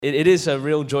It is a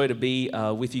real joy to be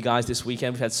with you guys this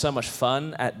weekend. We've had so much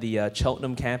fun at the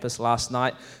Cheltenham campus last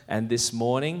night and this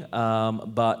morning,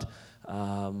 but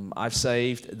I've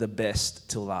saved the best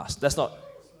till last.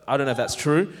 I don't know if that's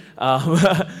true.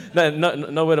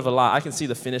 No word of a lie. I can see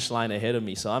the finish line ahead of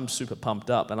me, so I'm super pumped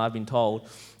up, and I've been told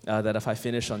that if I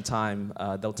finish on time,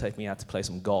 they'll take me out to play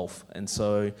some golf. And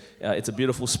so it's a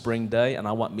beautiful spring day, and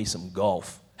I want me some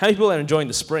golf. How many people are enjoying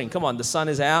the spring? Come on, the sun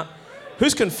is out.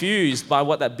 Who's confused by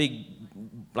what that big,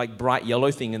 bright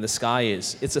yellow thing in the sky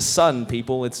is? It's a sun,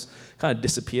 people. It's kind of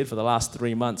disappeared for the last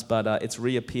 3 months, but it's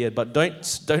reappeared. But don't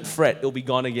fret, it'll be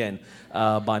gone again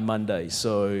by Monday.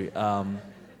 So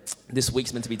this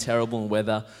week's meant to be terrible in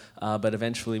weather, but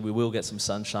eventually we will get some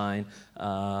sunshine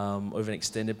over an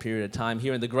extended period of time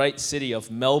here in the great city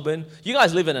of Melbourne. You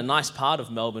guys live in a nice part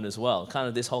of Melbourne as well, kind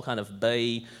of this whole kind of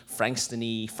bay,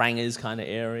 Frankston-y, Frangers kind of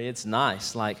area. It's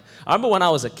nice. I remember when I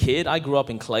was a kid, I grew up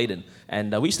in Clayton,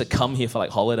 and we used to come here for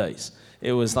holidays.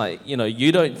 It was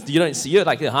you don't see it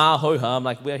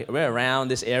ho-hum, we're around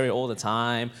this area all the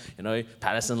time,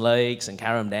 Patterson Lakes and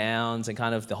Carrum Downs and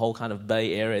kind of the whole kind of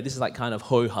Bay area. This is kind of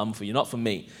ho-hum for you, not for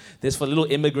me. This for a little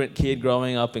immigrant kid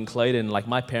growing up in Clayton,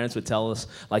 my parents would tell us,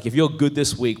 if you're good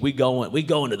this week, we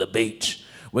going to the beach.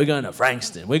 We're going to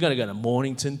Frankston. We're going to go to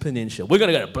Mornington Peninsula. We're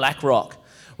going to go to Black Rock.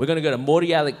 We're going to go to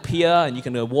Mordialloc Pier, and you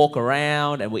can walk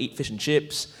around, and we'll eat fish and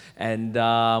chips. And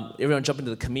everyone jump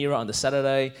into the Chimera on the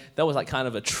Saturday. That was kind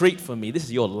of a treat for me. This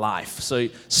is your life. So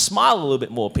smile a little bit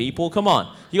more, people. Come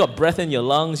on. You got breath in your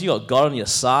lungs. You got God on your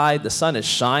side. The sun is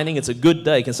shining. It's a good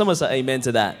day. Can someone say amen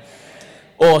to that?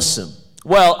 Awesome.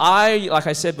 Well, like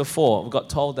I said before, got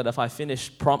told that if I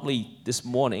finish promptly this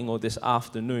morning or this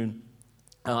afternoon,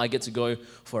 I get to go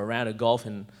for a round of golf,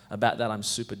 and about that I'm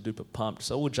super duper pumped.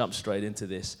 So we'll jump straight into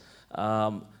this.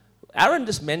 Aaron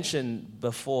just mentioned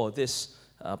before this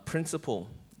principle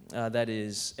that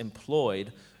is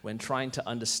employed when trying to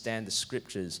understand the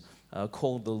scriptures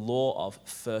called the law of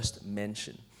first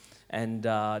mention. And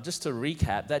just to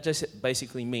recap, that just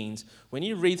basically means when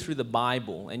you read through the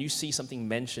Bible and you see something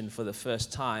mentioned for the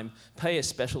first time, pay a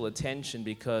special attention,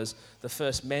 because the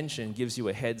first mention gives you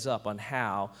a heads up on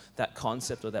how that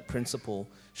concept or that principle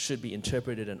should be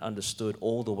interpreted and understood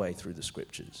all the way through the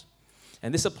scriptures.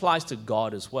 And this applies to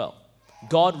God as well.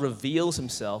 God reveals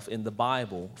himself in the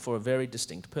Bible for a very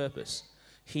distinct purpose.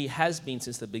 He has been,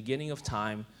 since the beginning of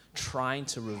time, trying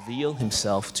to reveal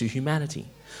himself to humanity.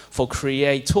 For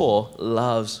Creator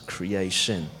loves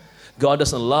creation. God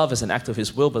doesn't love as an act of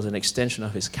his will, but as an extension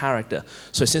of his character.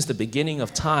 So since the beginning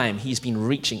of time, he's been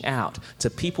reaching out to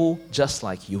people just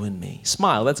like you and me.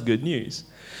 Smile, that's good news.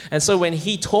 And so when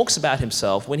he talks about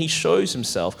himself, when he shows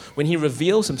himself, when he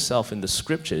reveals himself in the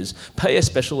scriptures, pay a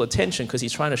special attention, because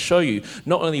he's trying to show you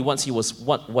not only what he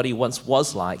once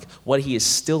was like, what he is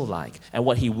still like, and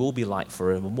what he will be like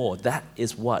forevermore. That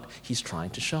is what he's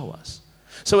trying to show us.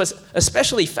 So it's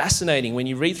especially fascinating when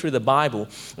you read through the Bible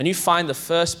and you find the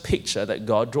first picture that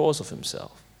God draws of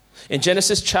himself. In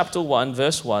Genesis chapter 1,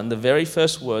 verse 1, the very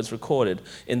first words recorded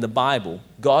in the Bible,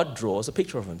 God draws a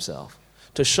picture of himself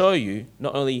to show you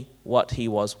not only what he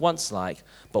was once like,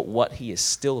 but what he is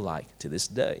still like to this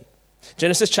day.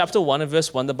 Genesis chapter 1 and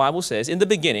verse 1, the Bible says, "In the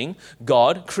beginning,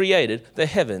 God created the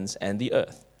heavens and the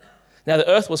earth. Now the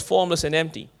earth was formless and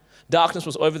empty. Darkness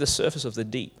was over the surface of the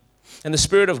deep, and the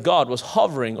Spirit of God was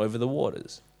hovering over the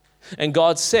waters. And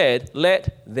God said,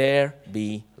 'Let there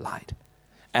be light.'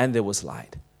 And there was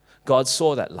light. God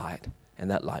saw that light, and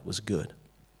that light was good."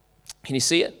 Can you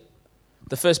see it?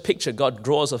 The first picture God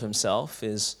draws of himself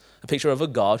is a picture of a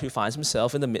God who finds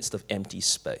himself in the midst of empty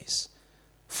space.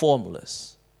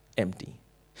 Formless, empty.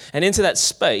 And into that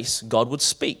space, God would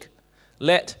speak,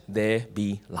 "Let there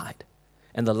be light."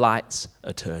 And the lights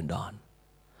are turned on.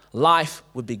 Life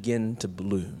would begin to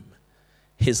bloom.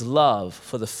 His love,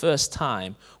 for the first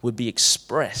time, would be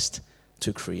expressed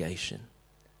to creation.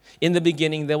 In the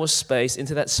beginning, there was space.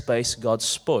 Into that space, God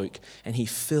spoke, and he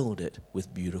filled it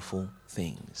with beautiful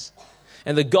things.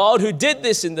 And the God who did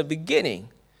this in the beginning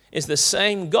is the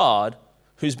same God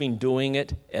who's been doing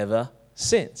it ever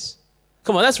since.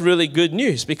 Come on, that's really good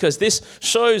news, because this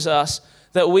shows us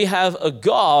that we have a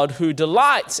God who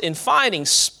delights in finding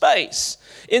space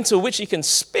into which he can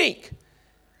speak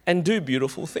and do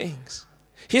beautiful things.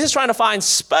 He's just trying to find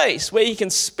space where he can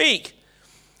speak,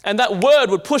 and that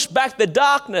word would push back the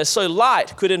darkness so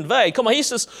light could invade. Come on, he's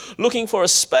just looking for a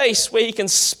space where he can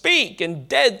speak and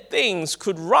dead things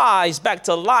could rise back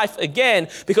to life again,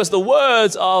 because the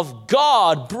words of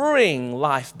God bring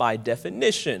life by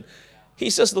definition.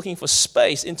 He's just looking for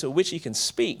space into which he can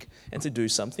speak and to do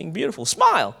something beautiful.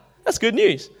 Smile. That's good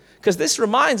news, because this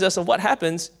reminds us of what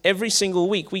happens every single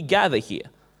week we gather here.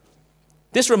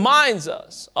 This reminds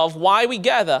us of why we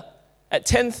gather at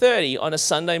 10:30 on a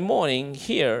Sunday morning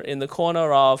here in the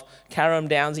corner of Carrum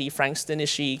Downsy,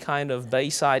 Frankston-ishy kind of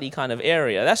Bayside-y kind of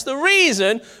area. That's the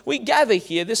reason we gather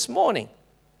here this morning.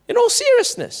 In all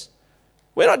seriousness,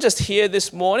 we're not just here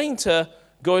this morning to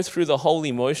go through the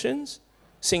holy motions,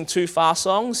 sing 2 fast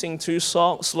songs, sing 2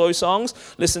 slow songs,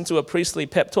 listen to a priestly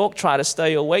pep talk, try to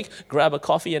stay awake, grab a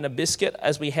coffee and a biscuit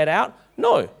as we head out.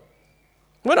 No.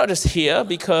 We're not just here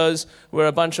because we're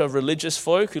a bunch of religious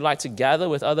folk who like to gather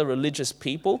with other religious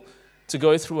people to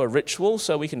go through a ritual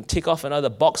so we can tick off another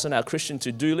box on our Christian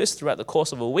to-do list throughout the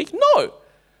course of a week. No,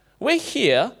 we're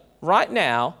here right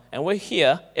now, and we're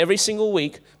here every single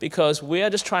week because we are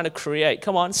just trying to create,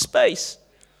 space.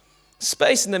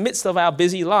 Space in the midst of our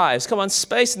busy lives.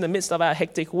 Space in the midst of our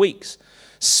hectic weeks.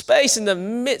 Space in the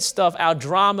midst of our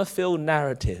drama-filled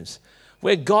narratives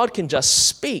where God can just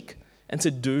speak and to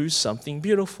do something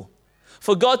beautiful.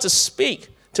 For God to speak,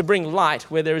 to bring light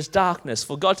where there is darkness.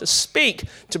 For God to speak,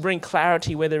 to bring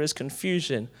clarity where there is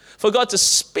confusion. For God to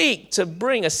speak, to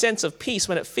bring a sense of peace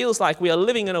when it feels like we are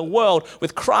living in a world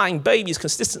with crying babies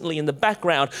consistently in the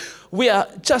background. We are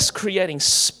just creating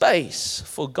space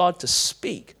for God to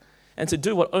speak and to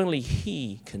do what only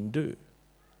He can do.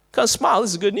 Come on, smile,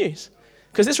 this is good news.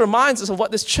 Because this reminds us of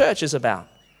what this church is about.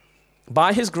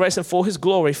 By His grace and for His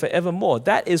glory forevermore.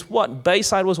 That is what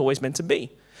Bayside was always meant to be.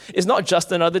 It's not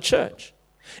just another church.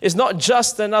 It's not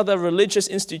just another religious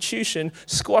institution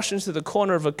squashed into the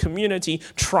corner of a community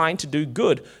trying to do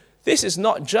good. This is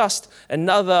not just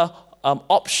another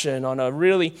option on a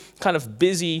really kind of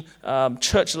busy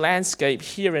church landscape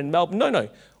here in Melbourne. No.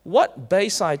 What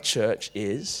Bayside Church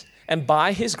is, and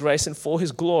by His grace and for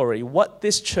His glory, what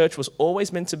this church was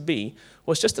always meant to be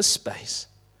was just a space.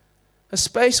 A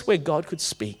space where God could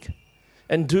speak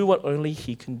and do what only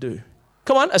He can do.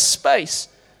 A space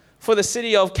for the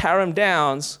city of Carrum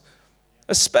Downs.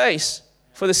 A space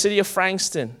for the city of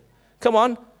Frankston.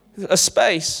 A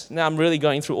space. Now I'm really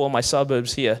going through all my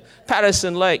suburbs here.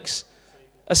 Patterson Lakes.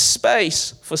 A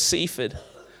space for Seaford.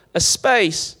 A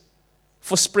space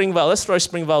for Springvale. Let's throw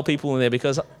Springvale people in there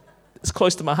because it's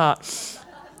close to my heart.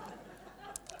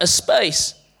 A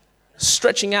space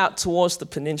stretching out towards the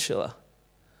peninsula.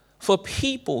 For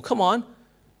people,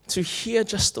 to hear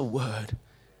just a word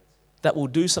that will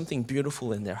do something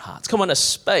beautiful in their hearts. A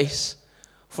space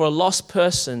for a lost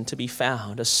person to be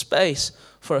found, a space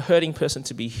for a hurting person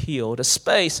to be healed, a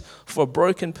space for a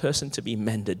broken person to be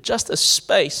mended, just a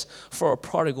space for a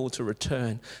prodigal to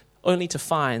return, only to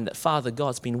find that Father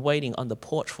God's been waiting on the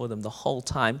porch for them the whole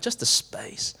time, just a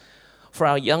space for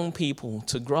our young people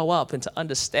to grow up and to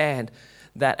understand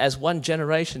that as one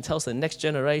generation tells the next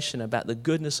generation about the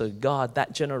goodness of God,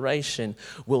 that generation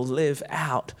will live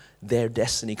out their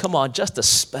destiny. Just a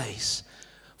space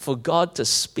for God to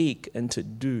speak and to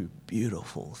do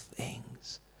beautiful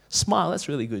things. Smile, that's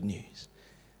really good news.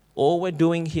 All we're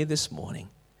doing here this morning,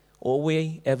 all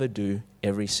we ever do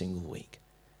every single week,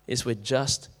 is we're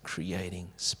just creating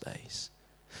space.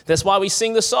 That's why we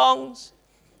sing the songs.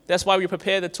 That's why we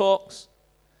prepare the talks.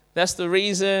 That's the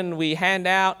reason we hand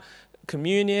out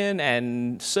communion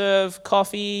and serve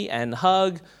coffee and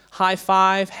hug, high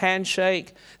five,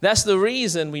 handshake. That's the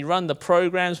reason we run the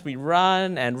programs we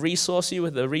run and resource you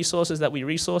with the resources that we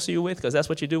resource you with, because that's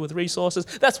what you do with resources.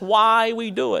 That's why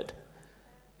we do it.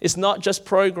 It's not just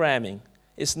programming.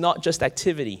 It's not just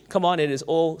activity. It is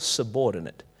all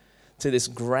subordinate to this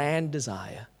grand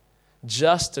desire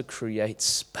just to create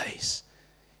space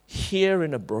here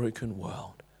in a broken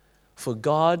world for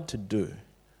God to do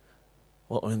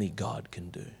what only God can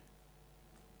do.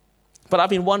 But I've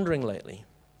been wondering lately,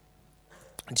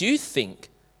 do you think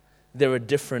there are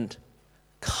different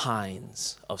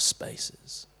kinds of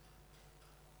spaces?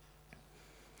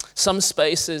 Some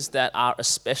spaces that are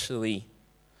especially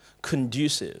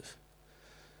conducive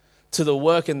to the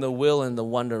work and the will and the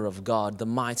wonder of God, the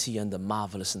mighty and the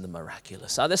marvelous and the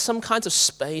miraculous. Are there some kinds of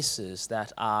spaces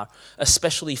that are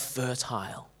especially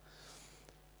fertile,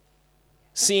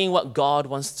 seeing what God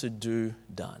wants to do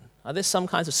done? Are there some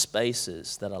kinds of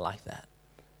spaces that are like that?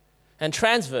 And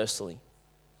transversely,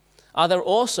 are there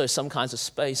also some kinds of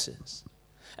spaces,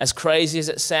 as crazy as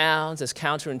it sounds, as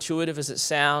counterintuitive as it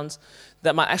sounds,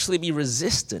 that might actually be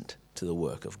resistant to the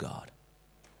work of God?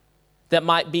 That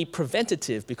might be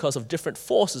preventative because of different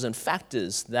forces and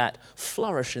factors that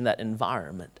flourish in that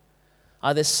environment?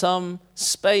 Are there some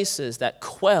spaces that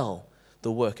quell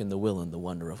the work and the will and the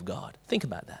wonder of God? Think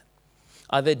about that.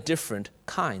 Are there different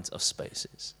kinds of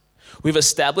spaces? We've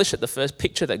established that the first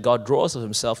picture that God draws of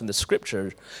himself in the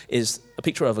scripture is a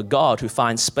picture of a God who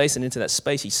finds space, and into that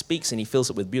space he speaks and he fills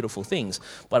it with beautiful things.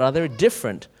 But are there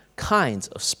different kinds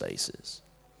of spaces.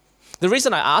 The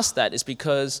reason I ask that is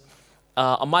because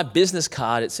on my business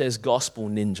card it says Gospel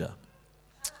Ninja.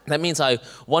 That means I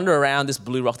wander around this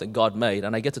blue rock that God made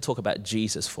and I get to talk about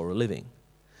Jesus for a living.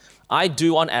 I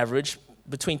do on average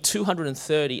between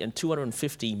 230 and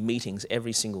 250 meetings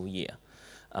every single year.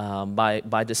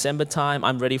 By December time,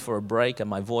 I'm ready for a break and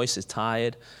my voice is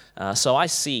tired. So I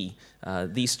see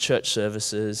these church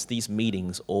services, these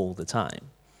meetings all the time.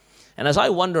 And as I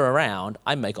wander around,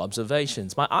 I make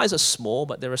observations. My eyes are small,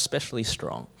 but they're especially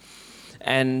strong.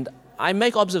 And I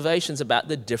make observations about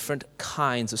the different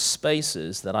kinds of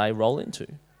spaces that I roll into.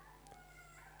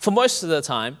 For most of the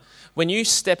time, when you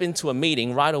step into a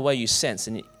meeting, right away you sense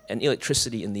an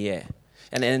electricity in the air,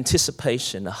 an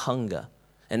anticipation, a hunger,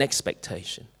 an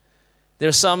expectation. There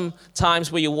are some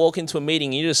times where you walk into a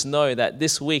meeting and you just know that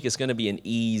this week is going to be an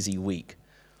easy week.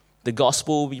 The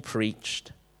gospel will be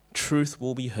preached, truth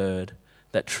will be heard,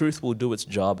 that truth will do its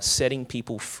job, setting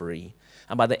people free.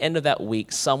 And by the end of that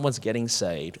week, someone's getting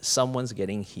saved, someone's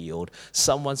getting healed,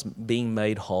 someone's being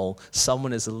made whole,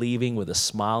 someone is leaving with a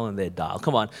smile on their dial.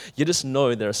 Come on, you just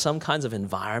know there are some kinds of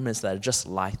environments that are just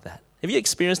like that. Have you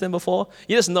experienced them before?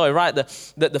 You just know, right?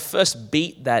 The first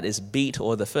beat that is beat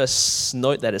or the first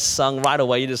note that is sung, right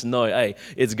away you just know, hey,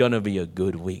 it's going to be a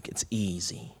good week. It's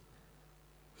easy.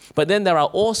 But then there are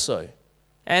also,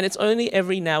 and it's only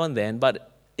every now and then,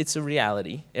 but it's a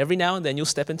reality. Every now and then you'll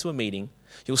step into a meeting,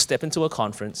 you'll step into a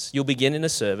conference, you'll begin in a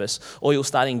service, or you'll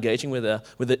start engaging with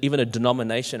even a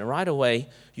denomination, and right away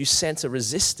you sense a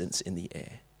resistance in the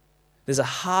air. There's a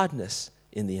hardness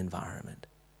in the environment.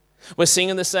 We're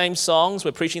singing the same songs,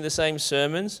 we're preaching the same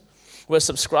sermons, we're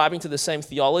subscribing to the same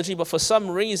theology, but for some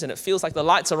reason it feels like the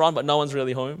lights are on but no one's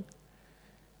really home.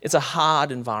 It's a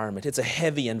hard environment, it's a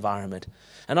heavy environment.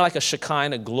 And not like a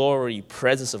Shekinah glory,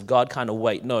 presence of God kind of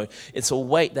weight. No, it's a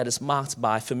weight that is marked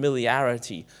by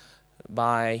familiarity,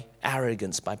 by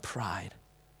arrogance, by pride.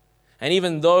 And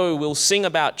even though we'll sing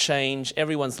about change,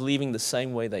 everyone's leaving the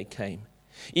same way they came.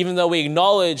 Even though we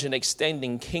acknowledge an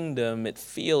extending kingdom, it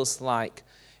feels like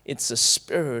it's a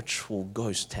spiritual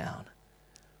ghost town.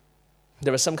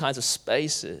 There are some kinds of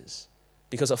spaces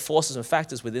because of forces and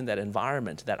factors within that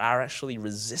environment that are actually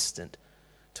resistant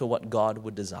to what God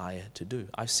would desire to do.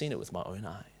 I've seen it with my own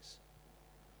eyes.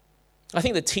 I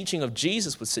think the teaching of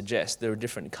Jesus would suggest there are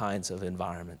different kinds of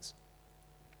environments.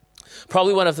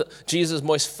 Probably one of Jesus'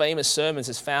 most famous sermons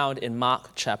is found in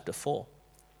Mark chapter 4.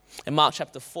 In Mark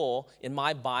chapter 4, in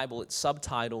my Bible, it's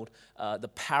subtitled The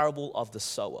Parable of the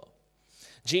Sower.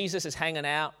 Jesus is hanging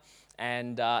out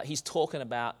and he's talking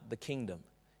about the kingdom.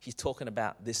 He's talking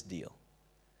about this deal.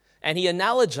 And he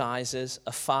analogizes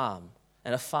a farm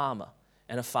and a farmer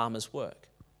and a farmer's work.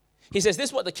 He says, this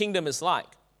is what the kingdom is like.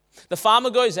 The farmer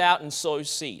goes out and sows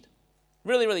seed.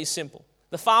 Really, really simple.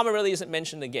 The farmer really isn't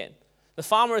mentioned again. The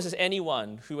farmer is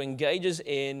anyone who engages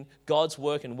in God's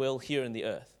work and will here in the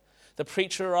earth. The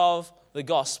preacher of the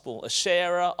gospel, a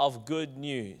sharer of good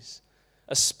news,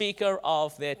 a speaker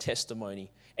of their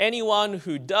testimony. Anyone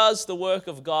who does the work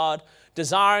of God,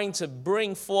 desiring to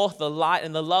bring forth the light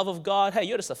and the love of God, hey,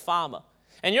 you're just a farmer.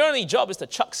 And your only job is to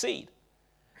chuck seed.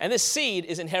 And this seed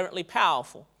is inherently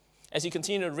powerful. As you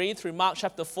continue to read through Mark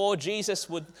chapter 4, Jesus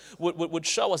would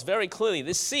show us very clearly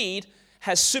this seed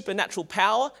has supernatural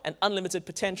power and unlimited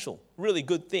potential. Really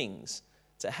good things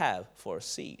to have for a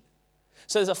seed.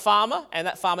 So there's a farmer, and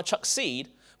that farmer chucks seed,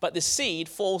 but the seed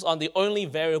falls on the only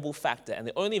variable factor. And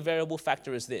the only variable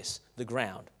factor is this: the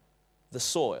ground, the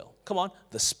soil. Come on,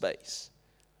 the space.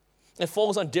 It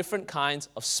falls on different kinds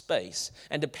of space.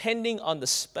 And depending on the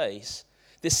space,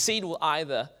 this seed will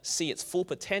either see its full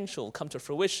potential come to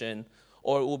fruition,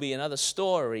 or it will be another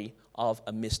story of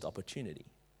a missed opportunity.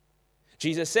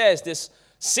 Jesus says this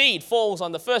seed falls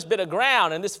on the first bit of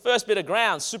ground, and this first bit of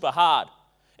ground is super hard.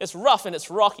 It's rough and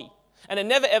it's rocky, and it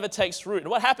never ever takes root.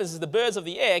 And what happens is the birds of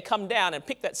the air come down and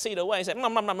pick that seed away and say,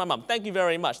 thank you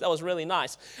very much. That was really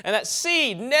nice. And that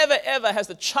seed never ever has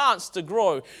the chance to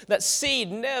grow. That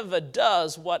seed never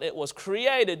does what it was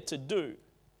created to do.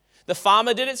 The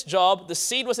farmer did its job. The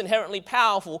seed was inherently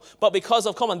powerful, but because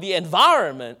of the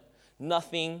environment,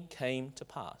 nothing came to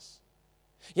pass.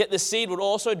 Yet the seed would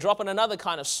also drop in another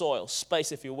kind of soil,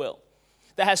 space if you will,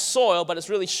 that has soil, but it's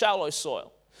really shallow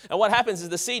soil. And what happens is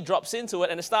the seed drops into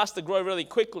it and it starts to grow really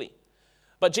quickly.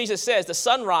 But Jesus says the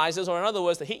sun rises, or in other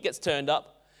words, the heat gets turned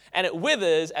up, and it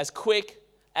withers as quick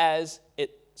as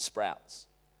it sprouts.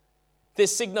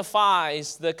 This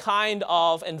signifies the kind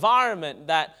of environment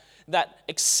that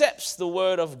accepts the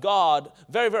word of God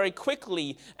very, very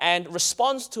quickly and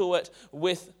responds to it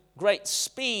with great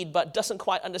speed but doesn't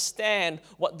quite understand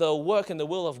what the work and the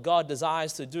will of God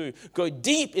desires to do, go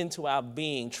deep into our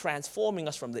being, transforming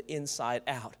us from the inside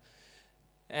out.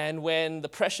 And when the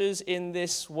pressures in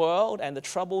this world and the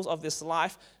troubles of this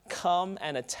life come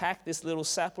and attack this little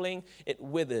sapling, it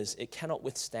withers. It cannot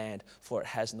withstand, for it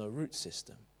has no root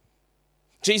system.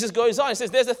 Jesus goes on and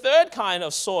says there's a third kind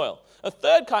of soil, a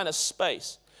third kind of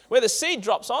space, where the seed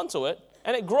drops onto it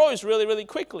and it grows really, really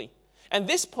quickly. And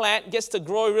this plant gets to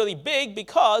grow really big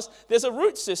because there's a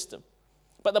root system.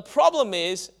 But the problem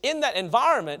is, in that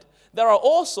environment, there are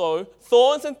also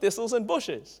thorns and thistles and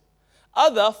bushes,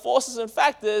 other forces and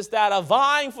factors that are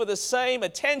vying for the same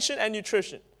attention and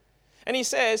nutrition. And he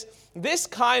says this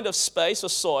kind of space or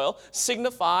soil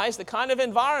signifies the kind of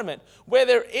environment where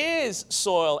there is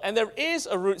soil and there is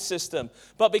a root system,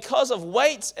 but because of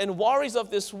weights and worries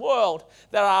of this world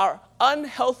that are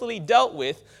unhealthily dealt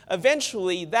with,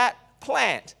 eventually that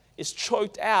plant is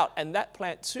choked out, and that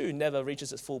plant too never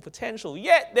reaches its full potential.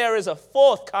 Yet there is a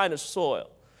fourth kind of soil,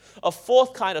 a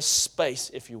fourth kind of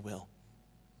space, if you will,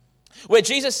 where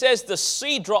Jesus says the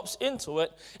seed drops into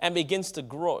it and begins to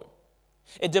grow.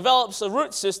 It develops a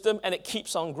root system and it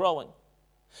keeps on growing.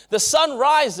 The sun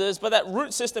rises, but that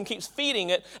root system keeps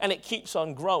feeding it and it keeps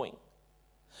on growing.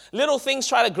 Little things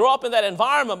try to grow up in that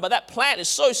environment, but that plant is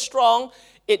so strong,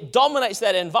 it dominates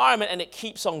that environment and it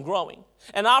keeps on growing.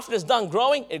 And after it's done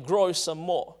growing, it grows some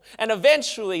more. And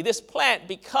eventually this plant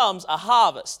becomes a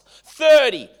harvest.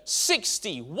 30,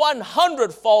 60,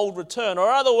 100-fold return. Or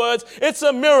in other words, it's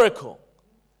a miracle.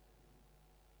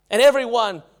 And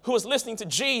everyone who was listening to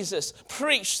Jesus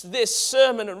preach this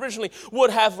sermon originally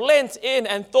would have leant in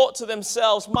and thought to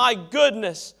themselves, my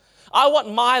goodness, I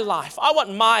want my life, I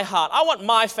want my heart, I want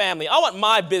my family, I want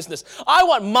my business, I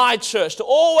want my church to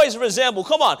always resemble,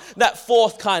 that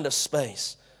fourth kind of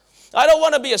space. I don't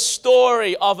want to be a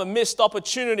story of a missed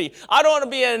opportunity. I don't want to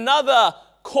be another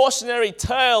cautionary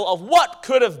tale of what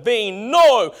could have been.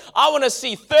 No, I want to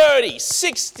see 30,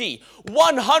 60,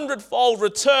 100-fold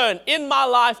return in my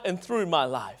life and through my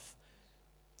life.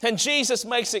 And Jesus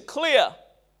makes it clear.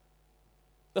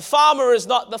 The farmer is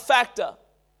not the factor.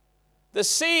 The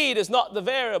seed is not the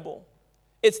variable.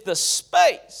 It's the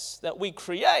space that we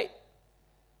create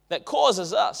that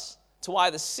causes us to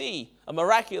either see a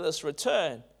miraculous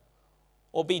return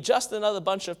or be just another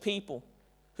bunch of people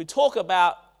who talk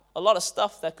about a lot of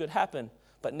stuff that could happen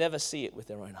but never see it with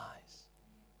their own eyes.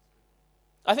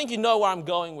 I think you know where I'm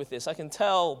going with this. I can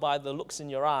tell by the looks in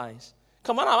your eyes.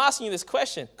 Come on, I'm asking you this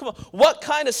question. Come on, what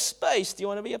kind of space do you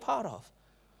want to be a part of?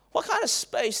 What kind of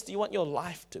space do you want your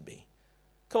life to be?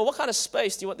 Come on, what kind of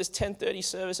space do you want this 10:30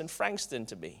 service in Frankston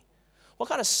to be? What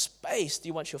kind of space do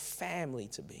you want your family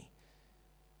to be?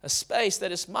 A space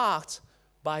that is marked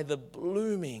by the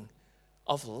blooming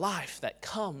of life that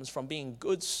comes from being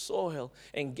good soil,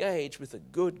 engaged with a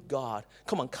good God.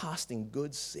 Come on, casting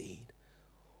good seed.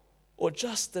 Or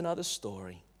just another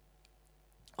story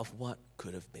of what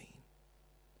could have been.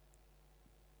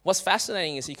 What's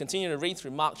fascinating is you continue to read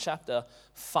through Mark chapter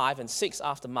 5 and 6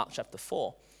 after Mark chapter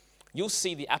 4. You'll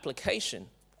see the application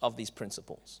of these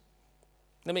principles.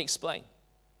 Let me explain.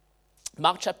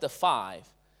 Mark chapter 5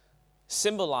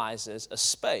 symbolizes a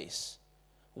space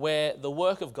where the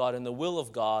work of God and the will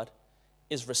of God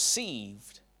is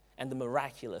received and the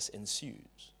miraculous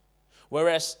ensues.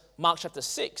 Whereas Mark chapter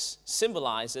 6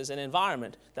 symbolizes an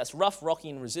environment that's rough, rocky,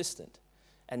 and resistant,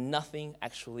 and nothing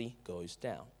actually goes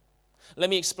down. Let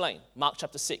me explain. Mark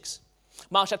chapter 6.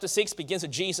 Mark chapter 6 begins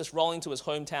with Jesus rolling to his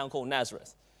hometown called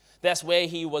Nazareth. That's where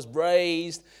he was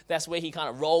raised. That's where he kind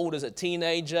of rolled as a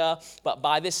teenager. But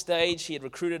by this stage, he had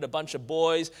recruited a bunch of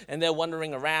boys, and they're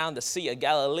wandering around the Sea of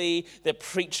Galilee. They're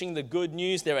preaching the good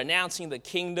news. They're announcing the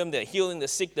kingdom. They're healing the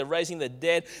sick. They're raising the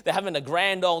dead. They're having a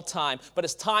grand old time. But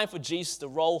it's time for Jesus to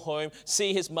roll home,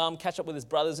 see his mom, catch up with his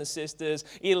brothers and sisters,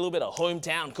 eat a little bit of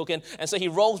hometown cooking. And so he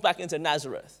rolls back into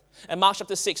Nazareth. And Mark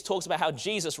chapter 6 talks about how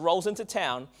Jesus rolls into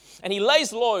town and he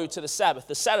lays low to the Sabbath,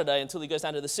 the Saturday, until he goes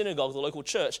down to the synagogue, the local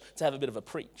church, to have a bit of a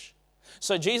preach.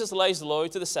 So Jesus lays low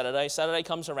to the Saturday. Saturday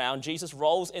comes around. Jesus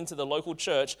rolls into the local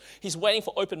church. He's waiting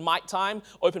for open mic time.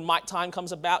 Open mic time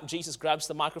comes about. Jesus grabs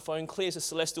the microphone, clears his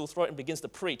celestial throat, and begins to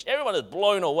preach. Everyone is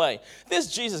blown away. This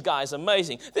Jesus guy is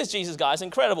amazing. This Jesus guy is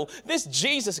incredible. This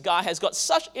Jesus guy has got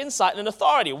such insight and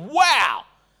authority. Wow!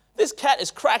 This cat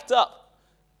is cracked up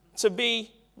to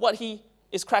be what he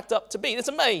is cracked up to be. It's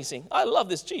amazing. I love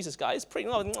this Jesus guy. He's pretty.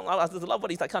 I love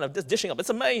what he's like kind of just dishing up. It's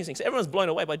amazing. So everyone's blown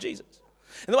away by Jesus.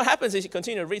 And then what happens is you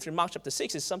continue to read through Mark chapter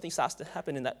 6 is something starts to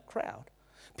happen in that crowd.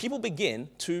 People begin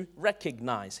to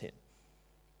recognize him.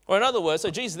 Or in other words, so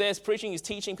Jesus there is preaching, he's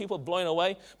teaching, people are blown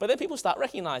away, but then people start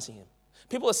recognizing him.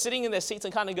 People are sitting in their seats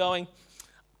and kind of going,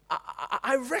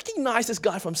 I recognize this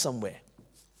guy from somewhere.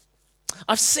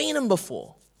 I've seen him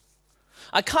before.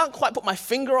 I can't quite put my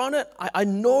finger on it. I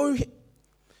know him.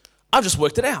 I've just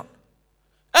worked it out.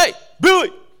 Hey,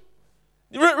 Billy,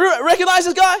 you recognize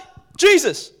this guy?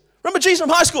 Jesus. Remember Jesus from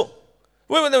high school?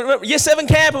 We were in the year 7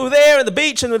 camp, we were there at the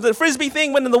beach, and the frisbee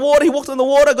thing went in the water. He walked in the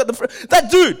water, got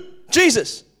that dude,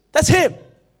 Jesus. That's him.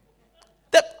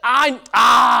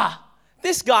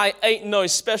 This guy ain't no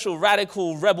special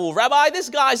radical rebel rabbi. This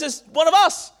guy's just one of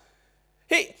us.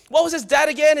 What was his dad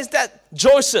again? His dad,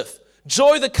 Joseph.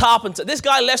 Joe the carpenter. This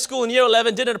guy left school in year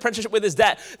 11, did an apprenticeship with his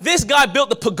dad. This guy built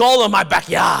the pergola in my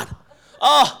backyard.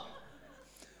 Oh,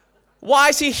 why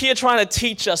is he here trying to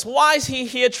teach us? Why is he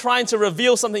here trying to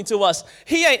reveal something to us?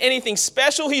 He ain't anything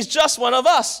special. He's just one of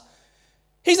us.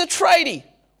 He's a tradie.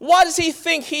 What does he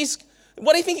think he's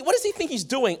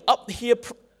doing up here?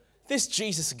 This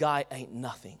Jesus guy ain't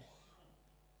nothing.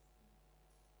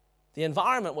 The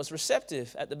environment was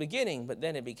receptive at the beginning, but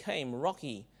then it became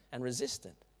rocky and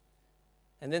resistant.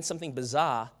 And then something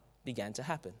bizarre began to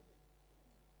happen.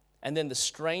 And then the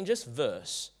strangest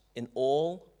verse in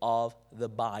all of the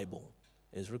Bible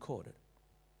is recorded.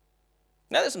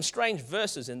 Now, there's some strange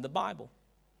verses in the Bible.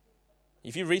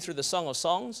 If you read through the Song of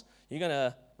Songs, you're going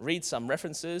to read some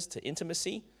references to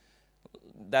intimacy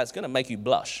that's going to make you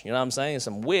blush. You know what I'm saying? There's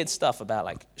some weird stuff about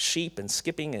like sheep and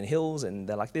skipping and hills and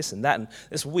they're like this and that. And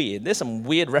it's weird. There's some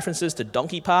weird references to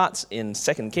donkey parts in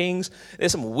 2 Kings.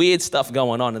 There's some weird stuff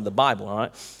going on in the Bible, all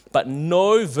right? But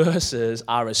no verses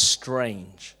are as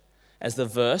strange as the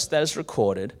verse that is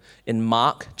recorded in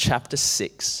Mark chapter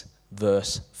 6,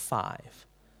 verse 5.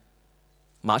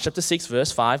 Mark chapter 6,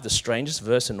 verse 5, the strangest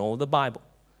verse in all of the Bible.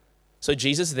 So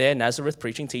Jesus there, Nazareth,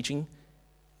 preaching, teaching,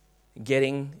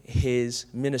 getting his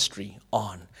ministry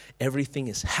on. Everything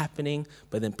is happening,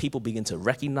 but then people begin to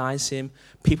recognize him.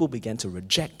 People begin to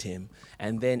reject him.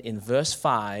 And then in verse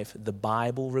 5, the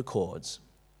Bible records,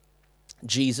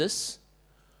 Jesus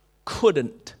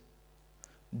couldn't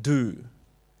do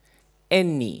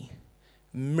any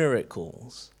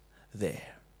miracles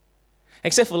there,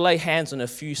 except for lay hands on a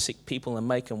few sick people and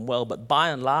make them well. But by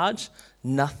and large,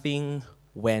 nothing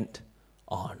went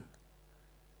on.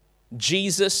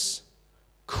 Jesus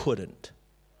couldn't.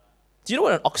 Do you know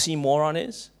what an oxymoron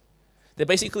is? They're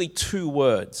basically two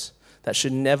words that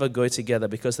should never go together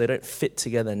because they don't fit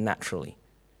together naturally.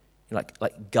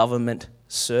 Like government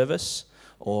service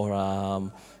or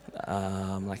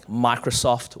like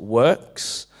Microsoft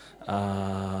Works,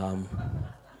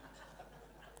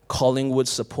 Collingwood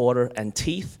supporter and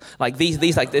teeth. Like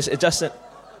these like this. It just.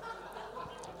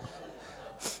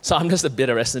 So I'm just a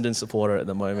bitter Essendon supporter at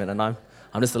the moment, and I'm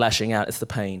just lashing out. It's the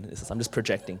pain. I'm just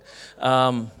projecting.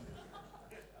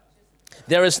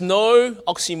 There is no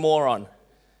oxymoron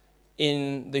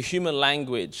in the human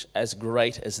language as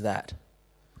great as that.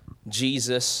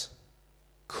 Jesus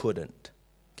couldn't.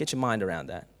 Get your mind around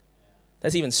that.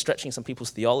 That's even stretching some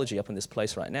people's theology up in this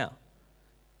place right now.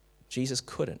 Jesus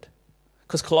couldn't.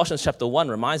 Because Colossians chapter 1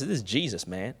 reminds us this Jesus,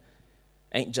 man,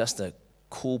 ain't just a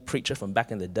cool preacher from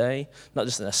back in the day, not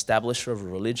just an establisher of a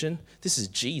religion. This is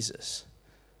Jesus.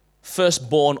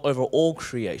 Firstborn over all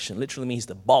creation, literally means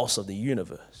the boss of the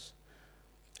universe.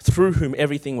 Through whom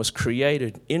everything was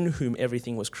created, in whom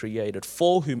everything was created,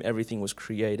 for whom everything was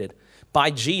created. By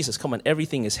Jesus, come on,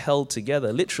 everything is held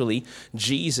together. Literally,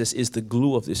 Jesus is the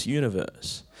glue of this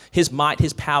universe. His might,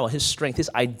 his power, his strength,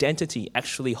 his identity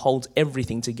actually holds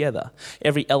everything together.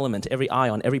 Every element, every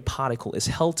ion, every particle is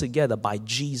held together by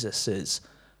Jesus'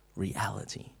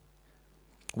 reality.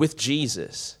 With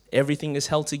Jesus, everything is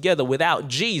held together. Without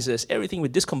Jesus, everything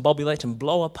would discombobulate and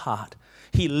blow apart.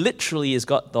 He literally has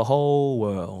got the whole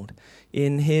world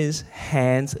in his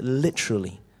hands,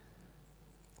 literally.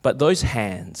 But those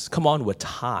hands, come on, were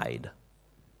tied.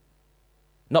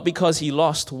 Not because he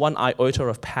lost one iota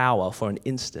of power for an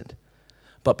instant,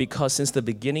 but because since the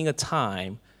beginning of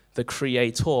time, the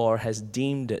Creator has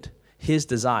deemed it his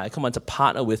desire, come on, to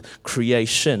partner with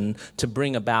creation to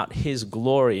bring about his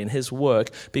glory and his work,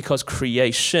 because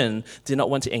creation did not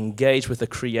want to engage with the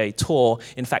Creator.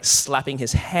 In fact, slapping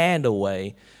his hand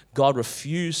away, God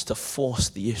refused to force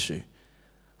the issue,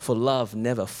 for love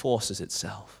never forces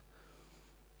itself.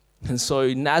 And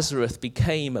so Nazareth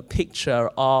became a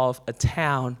picture of a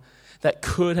town that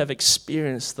could have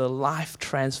experienced the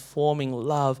life-transforming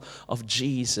love of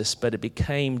Jesus, but it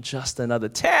became just another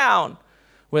town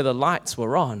where the lights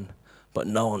were on, but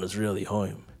no one was really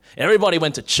home. Everybody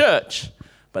went to church,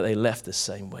 but they left the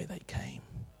same way they came.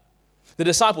 The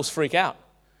disciples freak out.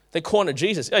 They corner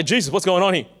Jesus. Hey, Jesus, what's going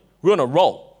on here? We're on a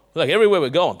roll. Like everywhere we're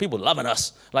going, people loving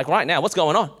us. Like right now, what's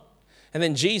going on? And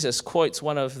then Jesus quotes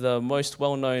one of the most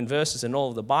well-known verses in all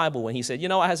of the Bible when he said,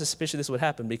 I had a suspicion this would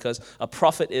happen because a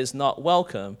prophet is not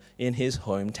welcome in his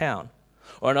hometown.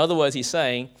 Or in other words, he's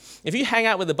saying, if you hang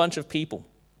out with a bunch of people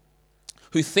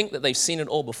who think that they've seen it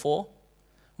all before,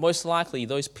 most likely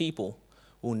those people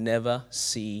will never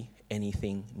see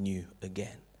anything new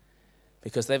again.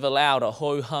 Because they've allowed a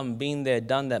ho-hum, been there,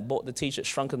 done that, bought the t-shirt,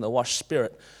 shrunk in the wash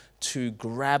spirit to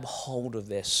grab hold of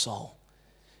their soul.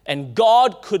 And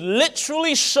God could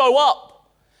literally show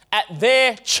up at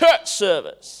their church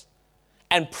service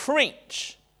and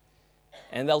preach,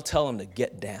 and they'll tell them to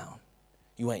get down.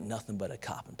 You ain't nothing but a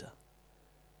carpenter.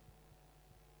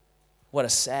 What a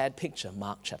sad picture,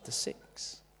 Mark chapter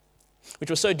 6, which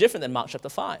was so different than Mark chapter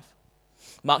 5.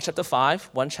 Mark chapter 5,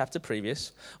 one chapter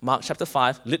previous. Mark chapter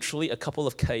 5, literally a couple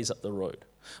of Ks up the road.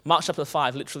 Mark chapter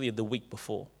 5, literally the week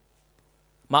before.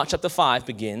 Mark chapter 5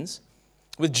 begins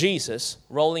with Jesus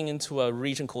rolling into a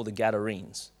region called the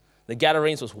Gadarenes. The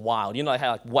Gadarenes was wild. You know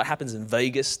how what happens in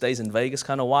Vegas stays in Vegas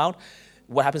kind of wild?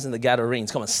 What happens in the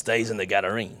Gadarenes, stays in the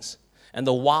Gadarenes. And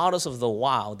the wildest of the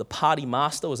wild, the party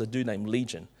master was a dude named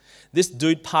Legion. This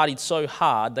dude partied so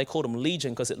hard, they called him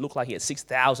Legion because it looked like he had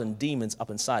 6,000 demons up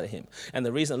inside of him. And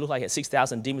the reason it looked like he had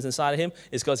 6,000 demons inside of him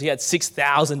is because he had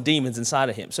 6,000 demons inside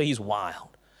of him. So he's wild.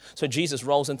 So Jesus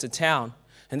rolls into town,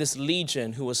 and this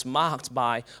Legion, who was marked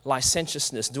by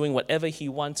licentiousness, doing whatever he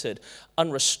wanted,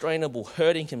 unrestrainable,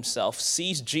 hurting himself,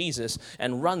 sees Jesus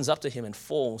and runs up to him and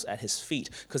falls at his feet,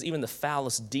 because even the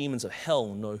foulest demons of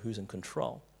hell know who's in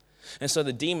control. And so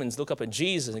the demons look up at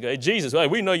Jesus and go, hey, Jesus, hey,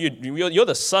 we know you're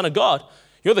the Son of God.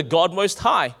 You're the God Most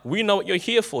High. We know what you're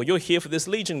here for. You're here for this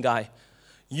Legion guy.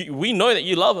 We know that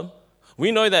you love him.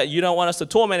 We know that you don't want us to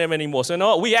torment him anymore. So,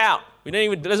 no, we out.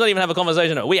 Let's not even have a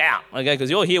conversation. No, we out, okay?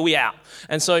 Because you're here, we out.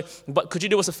 And so, but could you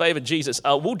do us a favor, Jesus?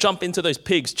 We'll jump into those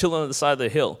pigs chilling on the side of the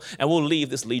hill, and we'll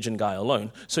leave this Legion guy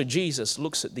alone. So Jesus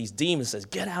looks at these demons and says,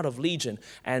 get out of Legion,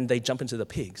 and they jump into the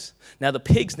pigs. Now, the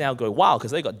pigs now go wild because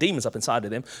they got demons up inside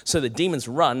of them, so the demons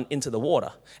run into the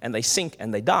water, and they sink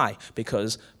and they die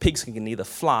because pigs can neither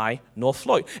fly nor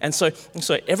float. And so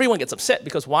everyone gets upset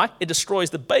because why? It destroys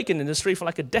the bacon industry for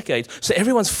like a decade. So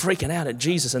everyone's freaking out at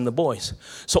Jesus and the boys.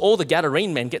 So all the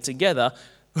Gadarene men get together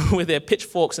with their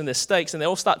pitchforks and their stakes, and they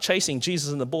all start chasing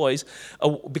Jesus and the boys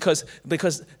because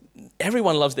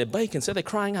everyone loves their bacon. So they're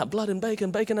crying out, blood and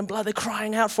bacon, bacon and blood. They're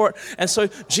crying out for it. And so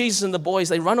Jesus and the boys,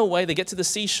 they run away. They get to the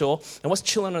seashore. And what's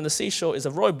chilling on the seashore is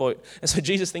a rowboat. And so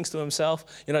Jesus thinks to himself,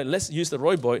 let's use the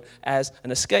rowboat as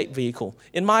an escape vehicle.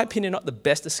 In my opinion, not the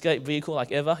best escape vehicle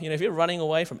like ever. If you're running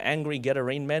away from angry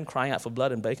Gadarene men crying out for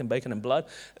blood and bacon, bacon and blood,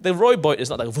 the rowboat is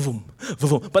not like vroom,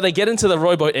 vroom. But they get into the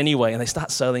rowboat anyway, and they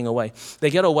start sailing away.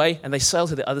 They get away, and they sail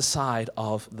to the other side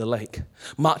of the lake.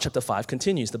 Mark chapter 5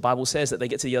 continues. The Bible says that they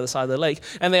get to the other side of the lake,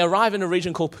 and they arrive in a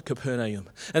region called Capernaum.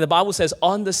 And the Bible says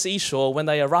on the seashore, when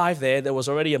they arrived there was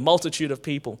already a multitude of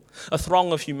people, a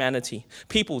throng of humanity,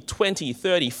 people 20,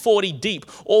 30, 40 deep,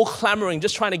 all clamoring,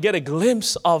 just trying to get a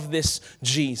glimpse of this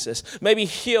Jesus. Maybe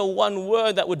hear one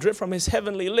word that would drip from his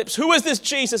heavenly lips. Who is this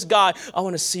Jesus guy? I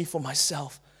want to see for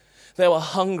myself. They were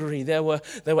hungry, they were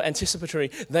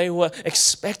anticipatory, they were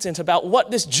expectant about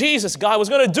what this Jesus guy was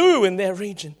going to do in their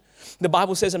region. The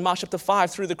Bible says in Mark chapter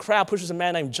 5, through the crowd pushes a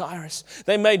man named Jairus.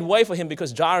 They made way for him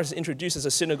because Jairus is introduced as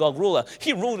a synagogue ruler.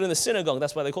 He ruled in the synagogue.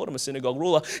 That's why they called him a synagogue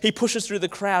ruler. He pushes through the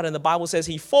crowd, and the Bible says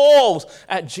he falls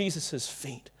at Jesus'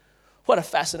 feet. What a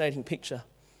fascinating picture.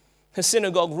 A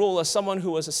synagogue ruler, someone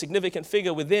who was a significant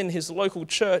figure within his local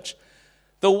church,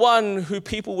 the one who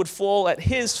people would fall at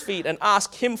his feet and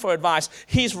ask him for advice.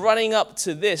 He's running up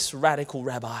to this radical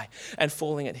rabbi and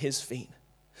falling at his feet.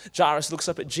 Jairus looks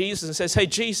up at Jesus and says, hey,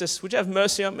 Jesus, would you have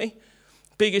mercy on me?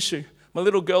 Big issue. My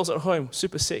little girl's at home,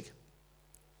 super sick.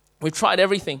 We've tried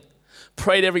everything,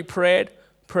 prayed every prayer,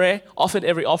 offered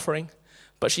every offering,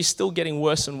 but she's still getting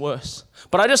worse and worse.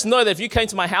 But I just know that if you came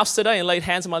to my house today and laid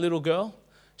hands on my little girl,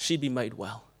 she'd be made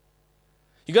well.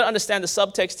 You got to understand the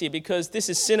subtext here, because this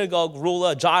is synagogue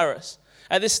ruler Jairus.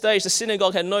 At this stage, the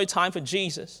synagogue had no time for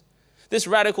Jesus. This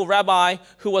radical rabbi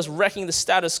who was wrecking the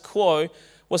status quo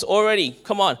was already,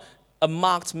 a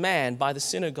marked man by the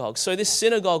synagogue. So this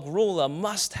synagogue ruler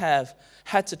must have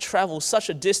had to travel such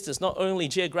a distance, not only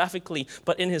geographically,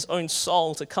 but in his own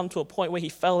soul, to come to a point where he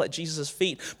fell at Jesus'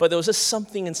 feet. But there was just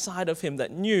something inside of him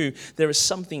that knew there is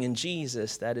something in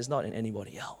Jesus that is not in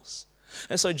anybody else.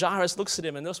 And so Jairus looks at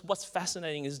him, and what's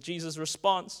fascinating is Jesus'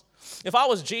 response. If I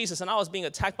was Jesus and I was being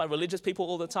attacked by religious people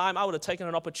all the time, I would have taken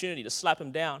an opportunity to slap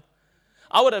him down.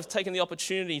 I would have taken the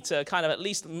opportunity to kind of at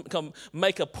least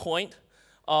make a point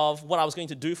of what I was going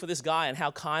to do for this guy and how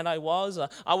kind I was.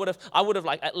 I would have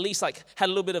like at least like had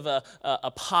a little bit of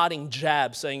a parting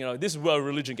jab saying, this is where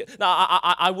religion gets. No,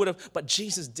 I would have, but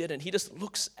Jesus didn't. He just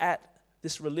looks at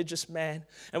this religious man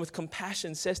and with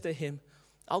compassion says to him,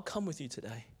 I'll come with you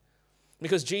today.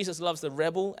 Because Jesus loves the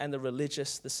rebel and the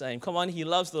religious the same. Come on, he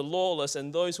loves the lawless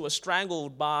and those who are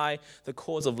strangled by the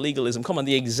cause of legalism. Come on,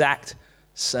 the exact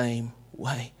same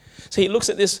way. So he looks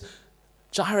at this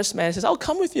Jairus man and says, I'll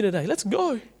come with you today. Let's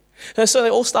go. And so they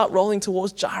all start rolling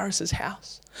towards Jairus'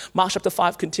 house. Mark chapter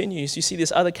 5 continues. You see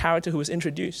this other character who was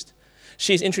introduced.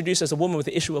 She's introduced as a woman with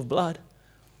the issue of blood.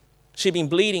 She'd been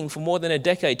bleeding for more than a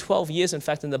decade, 12 years, in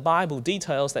fact, and the Bible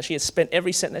details that she had spent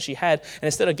every cent that she had, and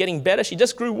instead of getting better, she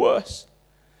just grew worse.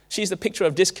 She's the picture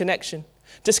of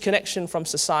disconnection from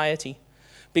society,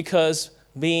 because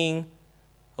being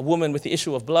a woman with the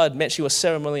issue of blood meant she was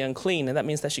ceremonially unclean, and that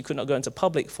means that she could not go into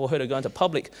public. For her to go into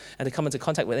public and to come into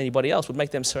contact with anybody else would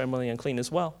make them ceremonially unclean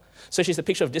as well. So she's the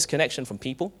picture of disconnection from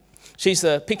people. She's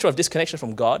the picture of disconnection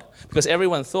from God, because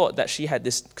everyone thought that she had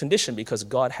this condition because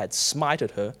God had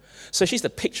smited her. So she's the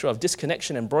picture of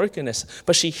disconnection and brokenness,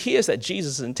 but she hears that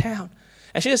Jesus is in town.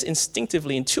 And she just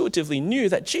instinctively, intuitively knew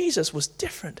that Jesus was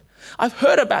different. I've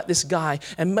heard about this guy,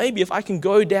 and maybe if I can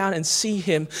go down and see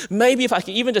him, maybe if I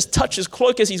can even just touch his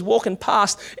cloak as he's walking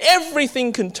past,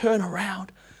 everything can turn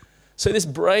around. So this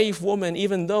brave woman,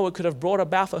 even though it could have brought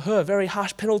about for her a very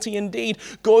harsh penalty indeed,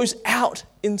 goes out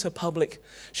into public.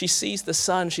 She sees the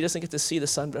sun. She doesn't get to see the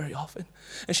sun very often.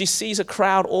 And she sees a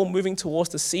crowd all moving towards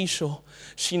the seashore.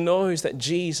 She knows that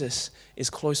Jesus is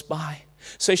close by.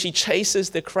 So she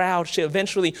chases the crowd. She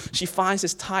finds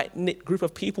this tight-knit group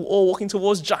of people all walking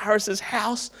towards Jairus'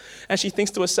 house. And she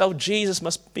thinks to herself, Jesus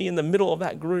must be in the middle of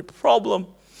that group. Problem.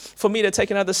 For me to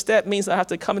take another step means that I have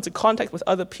to come into contact with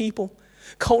other people.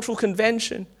 Cultural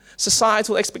convention,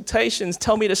 societal expectations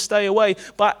tell me to stay away,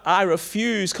 but I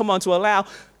refuse, to allow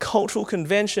cultural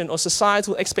convention or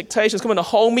societal expectations, to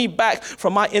hold me back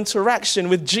from my interaction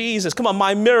with Jesus.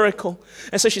 My miracle.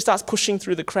 And so she starts pushing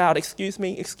through the crowd. Excuse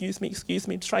me,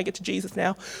 try to get to Jesus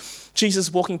now.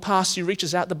 Jesus walking past, she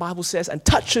reaches out, the Bible says, and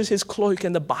touches his cloak,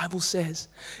 and the Bible says,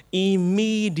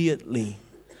 immediately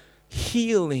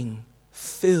healing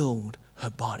filled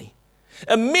her body.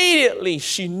 Immediately,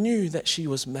 she knew that she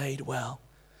was made well.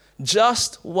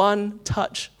 Just one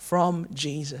touch from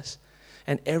Jesus,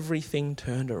 and everything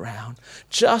turned around.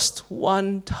 Just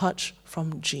one touch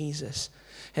from Jesus,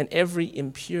 and every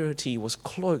impurity was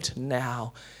cloaked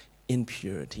now in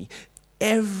purity.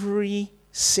 Every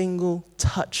single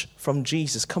touch from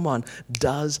Jesus,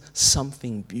 does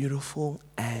something beautiful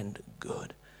and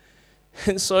good.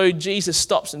 And so Jesus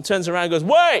stops and turns around and goes,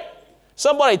 wait,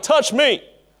 somebody touch me.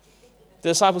 The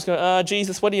disciples go,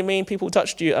 Jesus, what do you mean people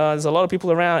touched you? There's a lot of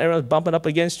people around, everyone's bumping up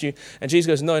against you. And Jesus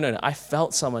goes, no, I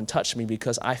felt someone touch me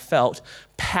because I felt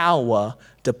power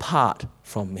depart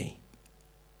from me.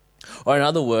 Or in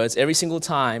other words, every single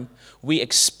time we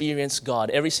experience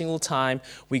God, every single time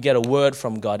we get a word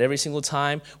from God, every single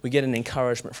time we get an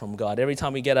encouragement from God, every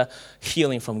time we get a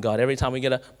healing from God, every time we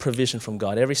get a provision from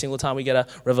God, every single time we get a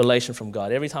revelation from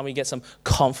God, every time we get some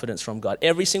confidence from God,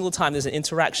 every single time there's an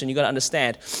interaction, you got to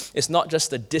understand, it's not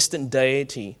just a distant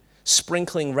deity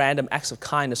sprinkling random acts of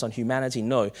kindness on humanity.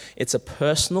 No, it's a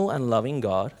personal and loving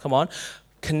God,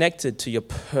 connected to your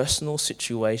personal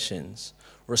situations,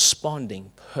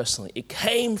 responding personally. It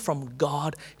came from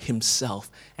God himself,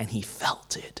 and he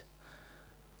felt it.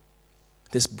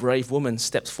 This brave woman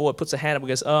steps forward, puts her hand up and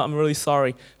goes, I'm really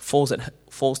sorry, falls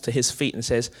to his feet and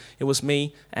says, it was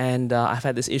me, and I've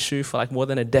had this issue for more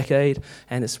than a decade,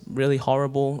 and it's really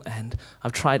horrible, and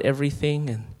I've tried everything.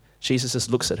 And Jesus just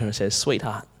looks at her and says,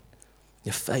 sweetheart,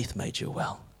 your faith made you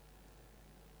well.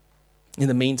 In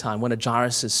the meantime, one of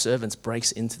Jairus' servants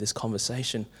breaks into this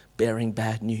conversation bearing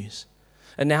bad news,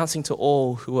 announcing to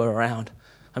all who are around,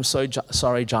 I'm so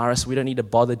sorry, Jairus, we don't need to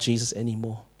bother Jesus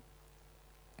anymore.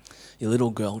 Your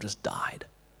little girl just died.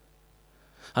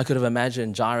 I could have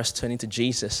imagined Jairus turning to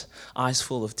Jesus, eyes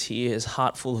full of tears,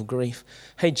 heart full of grief.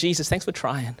 Hey, Jesus, thanks for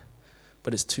trying,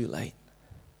 but it's too late.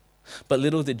 But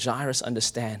little did Jairus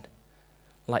understand,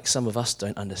 like some of us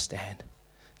don't understand,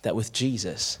 that with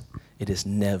Jesus, it is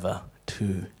never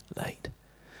too late.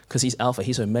 Because he's Alpha,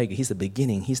 he's Omega, he's the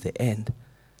beginning, he's the end.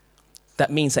 That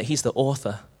means that he's the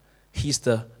author, he's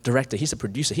the director, he's the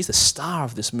producer, he's the star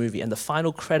of this movie, and the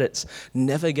final credits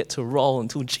never get to roll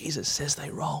until Jesus says they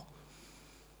roll.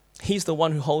 He's the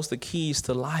one who holds the keys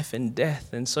to life and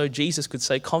death, and so Jesus could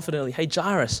say confidently, hey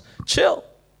Jairus, chill,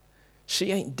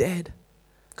 she ain't dead,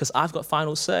 because I've got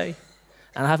final say,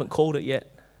 and I haven't called it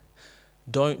yet.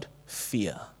 Don't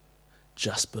fear,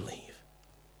 just believe.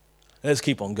 Let's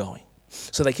keep on going.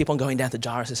 So they keep on going down to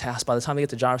Jairus' house. By the time they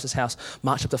get to Jairus' house,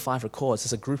 Mark chapter 5 records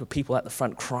there's a group of people at the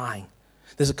front crying.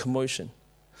 There's a commotion.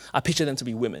 I picture them to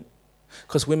be women,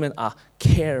 because women are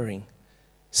caring,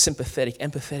 sympathetic,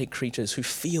 empathetic creatures who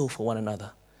feel for one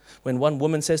another. When one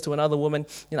woman says to another woman,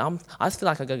 I feel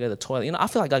like I gotta go to the toilet. I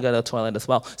feel like I go to the toilet as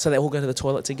well. So they all go to the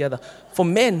toilet together. For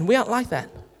men, we aren't like that.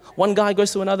 One guy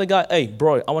goes to another guy, hey,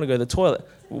 bro, I want to go to the toilet.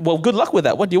 Well, good luck with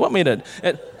that. What do you want me to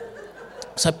do?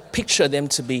 So picture them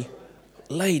to be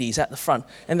ladies at the front,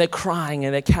 and they're crying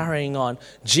and they're carrying on.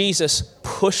 Jesus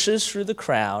pushes through the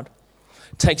crowd,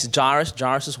 takes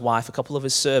Jairus' wife, a couple of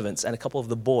his servants, and a couple of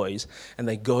the boys, and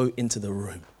they go into the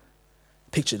room.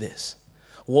 Picture this.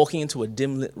 Walking into a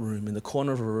dim lit room, in the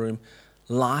corner of a room,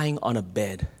 lying on a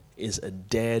bed is a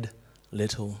dead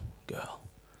little girl.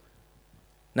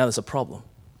 Now there's a problem,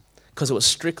 because it was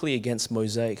strictly against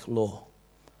Mosaic law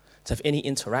to have any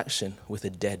interaction with a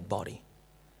dead body.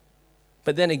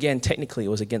 But then again, technically it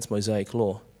was against Mosaic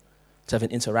law to have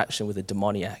an interaction with a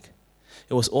demoniac.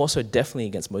 It was also definitely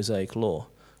against Mosaic law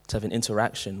to have an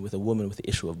interaction with a woman with the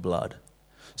issue of blood.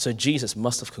 So Jesus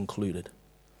must have concluded,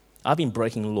 I've been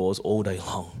breaking laws all day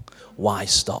long. Why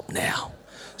stop now?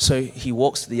 So he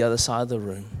walks to the other side of the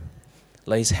room,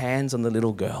 lays hands on the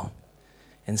little girl,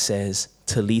 and says,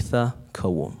 Talitha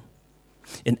koum.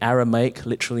 In Aramaic,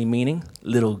 literally meaning,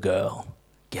 little girl,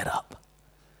 get up.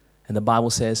 And the Bible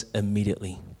says,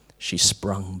 immediately she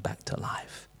sprung back to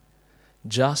life.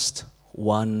 Just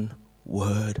one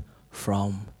word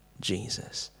from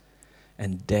Jesus,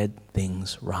 and dead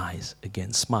things rise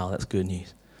again. Smile, that's good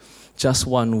news. Just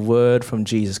one word from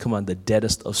Jesus. Come on, the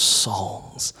deadest of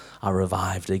souls are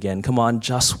revived again. Come on,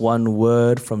 just one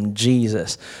word from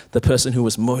Jesus. The person who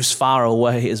was most far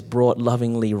away is brought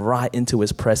lovingly right into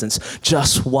his presence.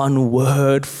 Just one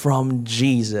word from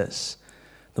Jesus.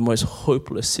 The most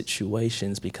hopeless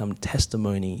situations become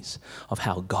testimonies of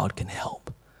how God can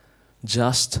help.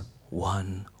 Just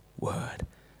one word.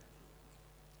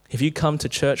 If you come to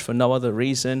church for no other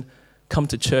reason, come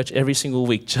to church every single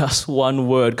week. Just one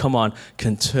word, come on,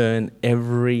 can turn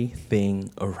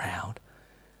everything around.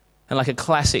 And like a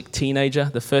classic teenager,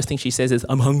 the first thing she says is,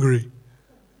 I'm hungry.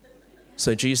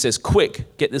 So Jesus says,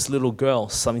 quick, get this little girl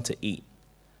something to eat.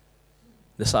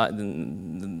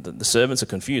 The servants are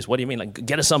confused. What do you mean? Like,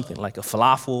 get her something, like a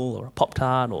falafel or a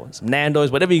Pop-Tart or some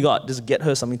Nando's, whatever you got, just get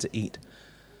her something to eat.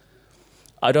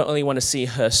 I don't only want to see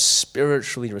her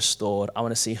spiritually restored, I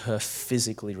want to see her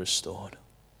physically restored.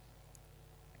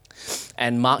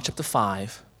 And Mark chapter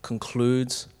 5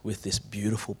 concludes with this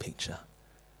beautiful picture.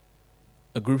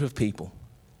 A group of people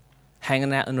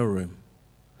hanging out in a room.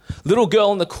 Little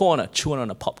girl in the corner chewing on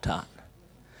a Pop-Tart.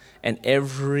 And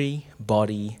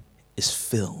everybody is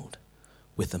filled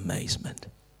with amazement.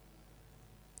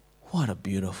 What a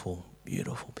beautiful,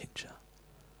 beautiful picture.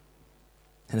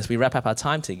 And as we wrap up our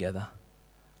time together,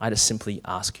 I just simply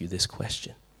ask you this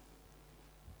question.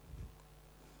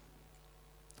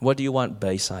 What do you want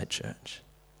Bayside Church,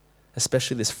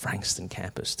 especially this Frankston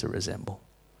campus, to resemble?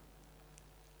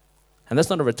 And that's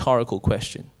not a rhetorical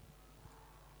question.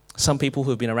 Some people who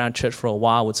have been around church for a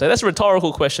while would say, that's a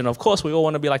rhetorical question. Of course, we all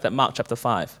want to be like that Mark chapter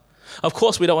 5. Of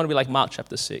course, we don't want to be like Mark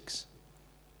chapter 6.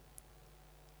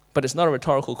 But it's not a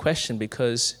rhetorical question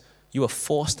because you are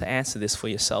forced to answer this for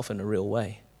yourself in a real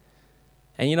way.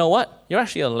 And you know what? You're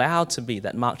actually allowed to be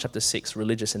that Mark chapter 6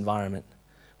 religious environment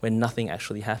where nothing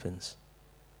actually happens.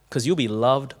 Because you'll be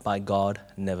loved by God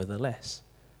nevertheless.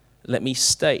 Let me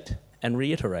state and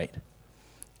reiterate.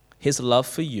 His love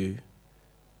for you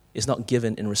is not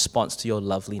given in response to your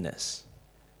loveliness.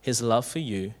 His love for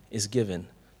you is given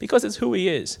because it's who he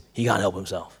is. He can't help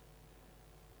himself.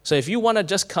 So if you want to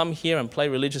just come here and play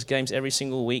religious games every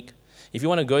single week, if you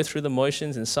want to go through the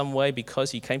motions in some way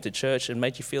because you came to church and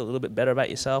made you feel a little bit better about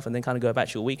yourself and then kind of go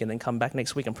about your week and then come back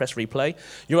next week and press replay,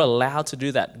 you're allowed to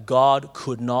do that. God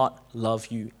could not love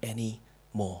you any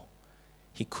more.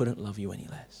 He couldn't love you any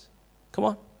less. Come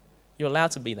on. You're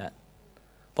allowed to be that.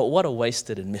 But what a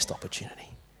wasted and missed opportunity.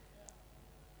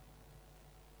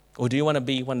 Or do you want to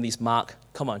be one of these Mark,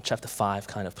 chapter 5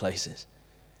 kind of places?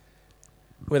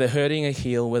 Where the hurting are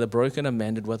healed, where the broken are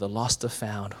mended, where the lost are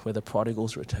found, where the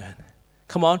prodigals return.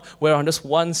 Come on, where on just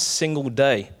one single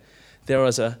day, there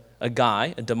was a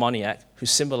guy, a demoniac, who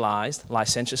symbolized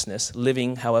licentiousness,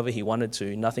 living however he wanted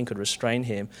to. Nothing could restrain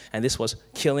him. And this was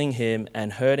killing him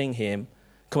and hurting him.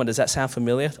 Come on, does that sound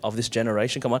familiar of this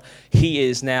generation? Come on. He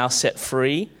is now set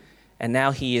free. And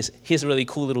now here's a really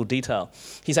cool little detail.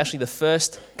 He's actually the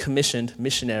first commissioned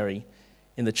missionary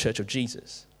in the Church of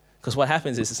Jesus. Because what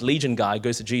happens is this Legion guy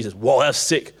goes to Jesus. Whoa, that's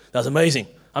sick. That's amazing.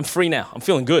 I'm free now. I'm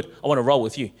feeling good. I want to roll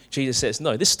with you. Jesus says,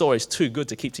 no, this story is too good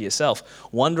to keep to yourself.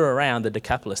 Wander around the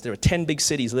Decapolis. There are 10 big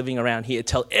cities living around here.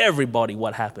 Tell everybody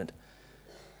what happened.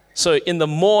 So in the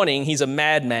morning, he's a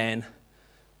madman.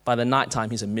 By the nighttime,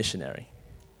 he's a missionary.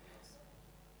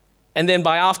 And then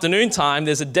by afternoon time,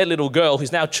 there's a dead little girl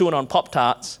who's now chewing on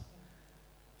Pop-Tarts.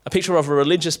 A picture of a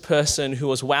religious person who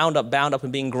was wound up, bound up,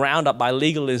 and being ground up by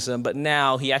legalism, but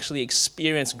now he actually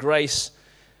experienced grace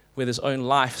with his own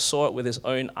life, saw it with his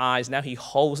own eyes. Now he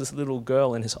holds this little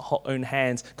girl in his own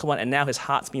hands. Come on, and now his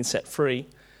heart's been set free.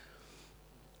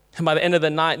 And by the end of the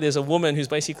night, there's a woman who's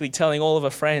basically telling all of her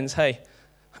friends, hey,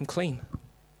 I'm clean.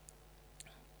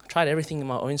 I tried everything in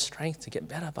my own strength to get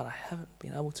better, but I haven't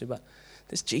been able to. But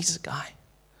this Jesus guy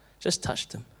just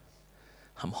touched him.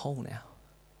 I'm whole now.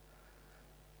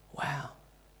 Wow.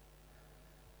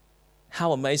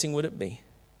 How amazing would it be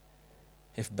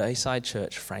if Bayside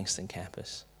Church, Frankston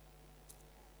campus,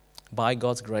 by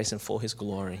God's grace and for his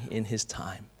glory in his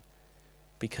time,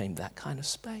 became that kind of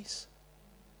space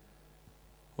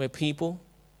where people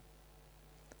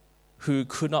who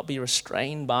could not be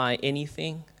restrained by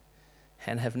anything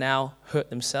and have now hurt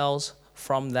themselves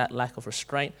from that lack of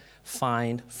restraint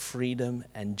find freedom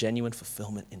and genuine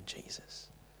fulfillment in Jesus.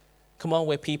 Come on,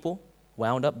 where people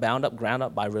wound up, bound up, ground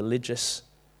up by religious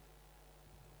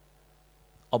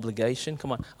obligation,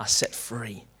 come on, are set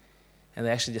free. And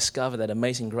they actually discover that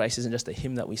amazing grace isn't just a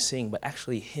hymn that we sing, but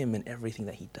actually him in everything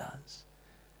that he does.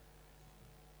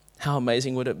 How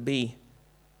amazing would it be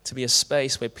to be a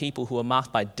space where people who are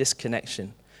marked by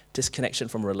disconnection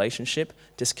from relationship,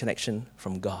 disconnection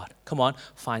from God, come on,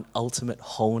 find ultimate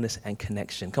wholeness and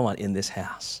connection, come on, in this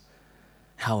house.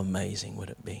 How amazing would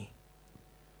it be?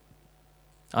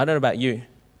 I don't know about you,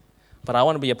 but I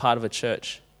want to be a part of a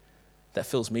church that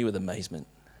fills me with amazement.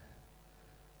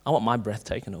 I want my breath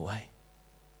taken away.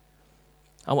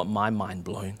 I want my mind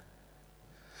blown.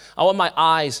 I want my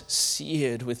eyes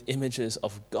seared with images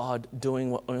of God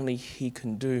doing what only he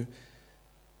can do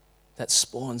that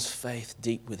spawns faith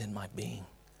deep within my being.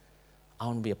 I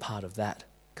want to be a part of that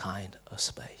kind of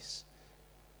space.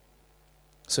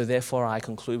 So therefore, I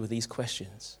conclude with these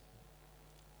questions.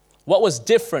 What was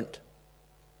different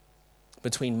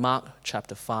between Mark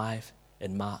chapter 5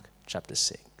 and Mark chapter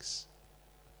 6?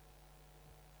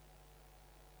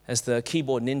 As the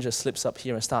keyboard ninja slips up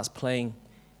here and starts playing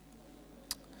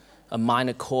a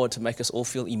minor chord to make us all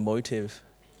feel emotive,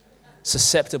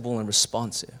 susceptible, and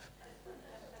responsive,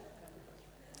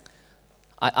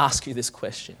 I ask you this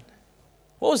question.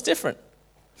 What was different?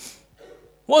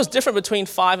 What was different between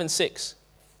 5 and 6?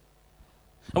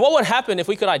 And what would happen if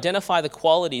we could identify the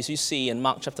qualities you see in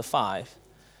Mark chapter 5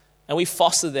 and we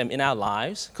foster them in our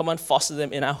lives, come on, foster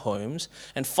them in our homes,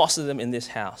 and foster them in this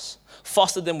house,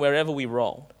 foster them wherever we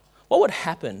roll? What would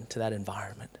happen to that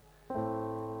environment?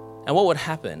 And what would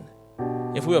happen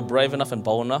if we were brave enough and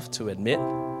bold enough to admit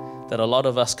that a lot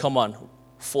of us, come on,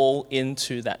 fall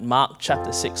into that Mark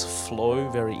chapter 6 flow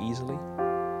very easily?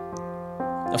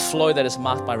 A flow that is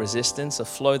marked by resistance, a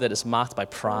flow that is marked by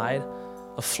pride,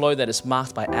 a flow that is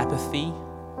marked by apathy.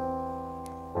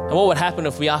 And what would happen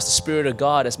if we asked the Spirit of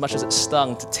God, as much as it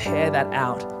stung, to tear that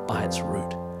out by its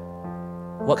root?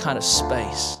 What kind of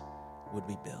space would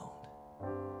we build?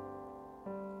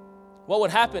 What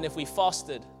would happen if we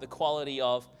fostered the quality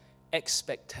of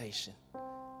expectation?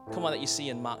 Come on, that you see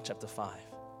in Mark chapter 5.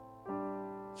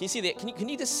 Can you see that? Can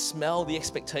you just smell the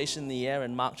expectation in the air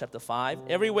in Mark chapter 5?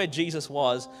 Everywhere Jesus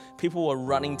was, people were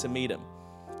running to meet him.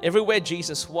 Everywhere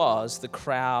Jesus was, the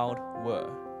crowd were.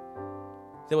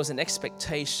 There was an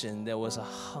expectation, there was a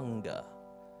hunger.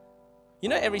 You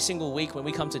know, every single week when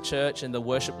we come to church and the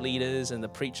worship leaders and the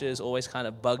preachers always kind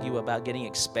of bug you about getting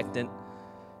expectant.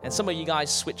 And some of you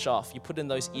guys switch off. You put in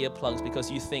those earplugs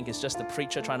because you think it's just the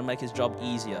preacher trying to make his job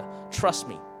easier. Trust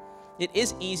me, it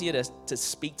is easier to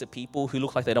speak to people who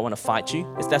look like they don't want to fight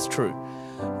you. That's true.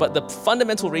 But the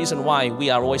fundamental reason why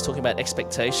we are always talking about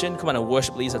expectation, come on, and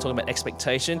worship leaders are talking about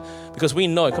expectation, because we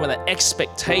know, come on, that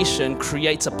expectation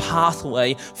creates a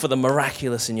pathway for the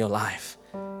miraculous in your life.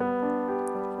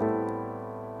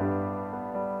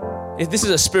 If this is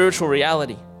a spiritual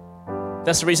reality,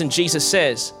 that's the reason Jesus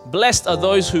says, blessed are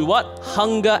those who what?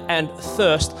 Hunger and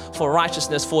thirst for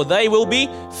righteousness, for they will be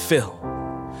filled.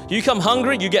 You come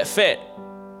hungry, you get fed.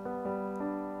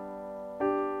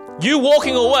 You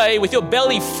walking away with your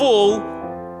belly full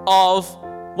of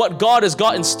what God has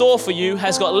got in store for you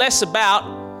has got less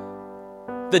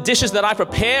about the dishes that I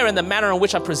prepare and the manner in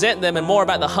which I present them and more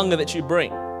about the hunger that you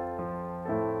bring.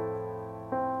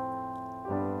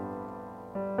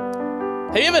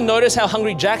 Have you ever noticed how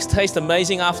Hungry Jacks taste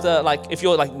amazing after, if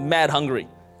you're mad hungry?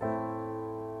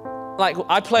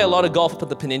 I play a lot of golf up at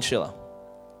the peninsula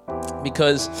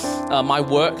because my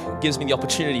work gives me the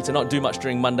opportunity to not do much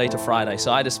during Monday to Friday.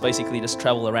 So I just basically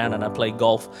travel around and I play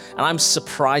golf. And I'm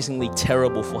surprisingly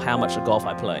terrible for how much of golf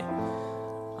I play.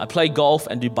 I play golf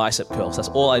and do bicep curls. That's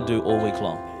all I do all week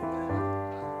long.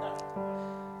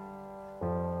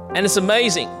 And it's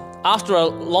amazing. After a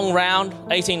long round,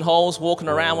 18 holes, walking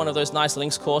around one of those nice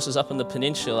links courses up in the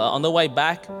peninsula, on the way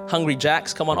back, Hungry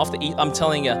Jack's, come on, off the eat. I'm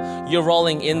telling you, you're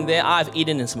rolling in there. I've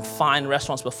eaten in some fine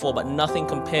restaurants before, but nothing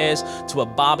compares to a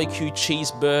barbecue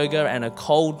cheeseburger and a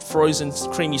cold frozen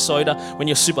creamy soda when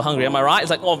you're super hungry. Am I right?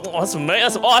 It's like, oh, that's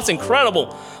amazing. That's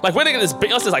incredible. Like, where they get this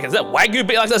big, is that Wagyu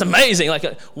beef? Like, that's amazing.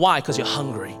 Like, why? Because you're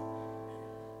hungry.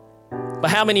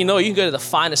 But how many know you can go to the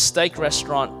finest steak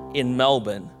restaurant in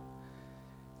Melbourne,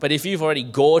 but if you've already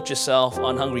gorged yourself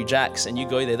on Hungry Jack's and you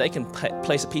go there, they can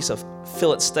place a piece of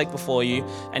fillet steak before you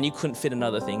and you couldn't fit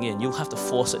another thing in. You'll have to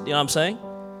force it. You know what I'm saying?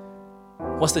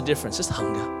 What's the difference? Just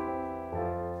hunger.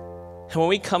 And when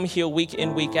we come here week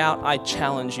in, week out, I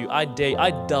challenge you. I dare you. I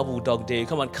double dog dare you.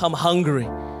 Come on, come hungry.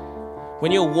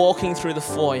 When you're walking through the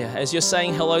foyer, as you're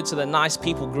saying hello to the nice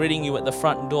people greeting you at the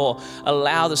front door,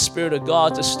 allow the Spirit of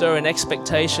God to stir an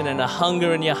expectation and a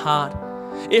hunger in your heart.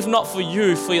 If not for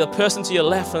you, for the person to your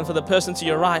left and for the person to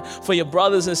your right, for your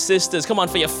brothers and sisters, come on,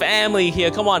 for your family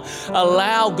here, come on,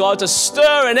 allow God to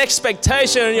stir an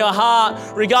expectation in your heart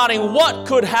regarding what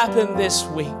could happen this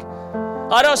week.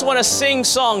 I don't just want to sing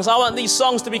songs. I want these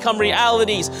songs to become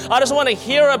realities. I just want to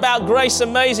hear about grace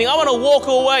amazing. I want to walk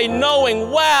away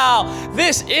knowing, wow,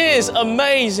 this is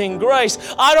amazing grace.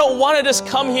 I don't want to just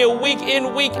come here week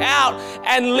in, week out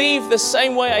and leave the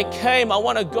same way I came. I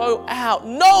want to go out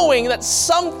knowing that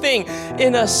something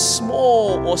in a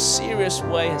small or serious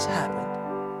way has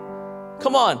happened.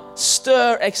 Come on,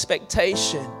 stir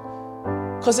expectation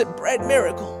because it bred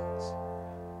miracles.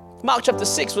 Mark chapter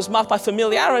 6 was marked by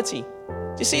familiarity.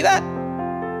 Do you see that?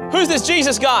 Who's this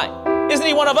Jesus guy? Isn't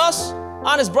he one of us?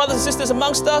 Aren't his brothers and sisters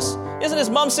amongst us? Isn't his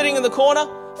mum sitting in the corner?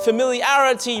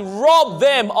 Familiarity robbed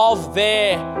them of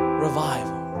their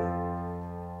revival.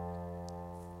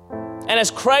 And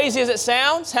as crazy as it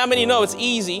sounds, how many know it's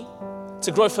easy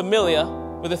to grow familiar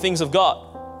with the things of God?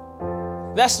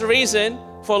 That's the reason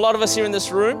for a lot of us here in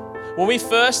this room, when we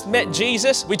first met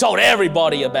Jesus, we told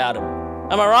everybody about him.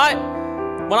 Am I right?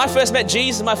 When I first met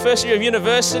Jesus in my first year of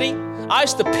university, I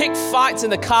used to pick fights in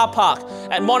the car park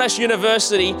at Monash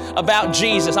University about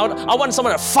Jesus. I wanted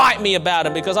someone to fight me about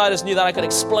him because I just knew that I could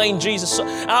explain Jesus.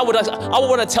 And I would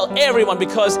want to tell everyone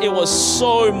because it was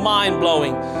so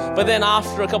mind-blowing. But then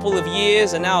after a couple of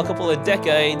years and now a couple of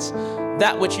decades,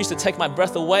 that which used to take my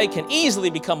breath away can easily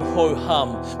become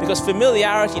ho-hum, because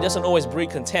familiarity doesn't always breed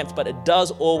contempt, but it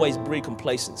does always breed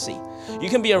complacency. You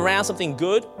can be around something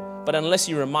good, but unless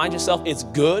you remind yourself it's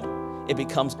good, it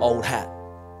becomes old hat.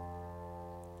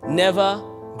 Never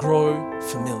grow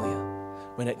familiar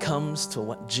when it comes to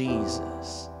what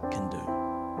Jesus can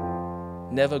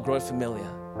do. Never grow familiar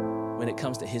when it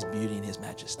comes to his beauty and his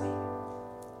majesty.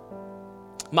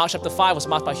 Mark chapter 5 was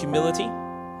marked by humility.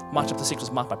 Mark chapter 6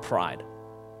 was marked by pride.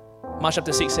 Mark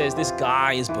chapter 6 says this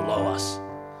guy is below us.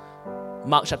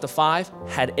 Mark chapter 5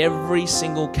 had every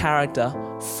single character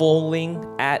falling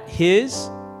at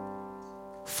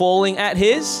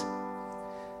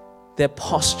their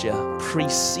posture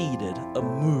preceded a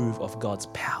move of God's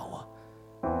power.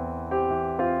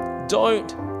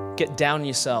 Don't get down on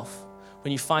yourself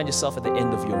when you find yourself at the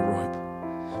end of your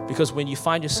rope. Because when you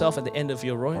find yourself at the end of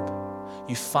your rope,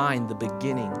 you find the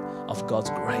beginning of God's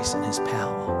grace and his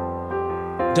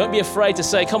power. Don't be afraid to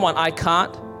say, come on, I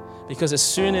can't. Because as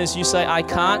soon as you say, I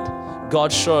can't,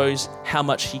 God shows how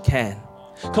much he can.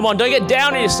 Come on, don't get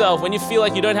down on yourself when you feel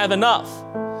like you don't have enough.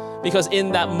 Because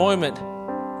in that moment,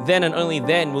 then and only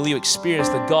then will you experience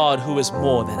the God who is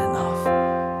more than enough.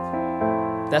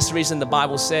 That's the reason the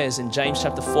Bible says in James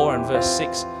chapter 4 and verse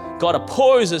 6, God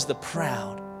opposes the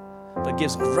proud, but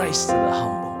gives grace to the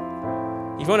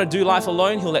humble. If you want to do life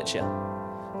alone, he'll let you.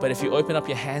 But if you open up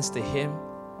your hands to him,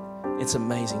 it's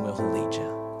amazing where he'll lead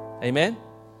you. Amen?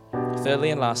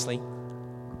 Thirdly and lastly,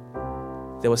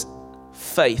 there was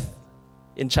faith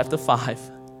in chapter 5,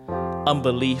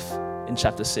 unbelief in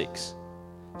chapter 6.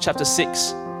 Chapter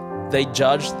 6, they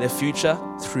judged their future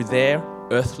through their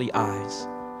earthly eyes.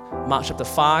 Mark chapter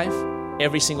 5,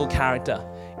 every single character,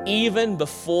 even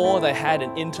before they had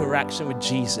an interaction with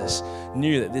Jesus,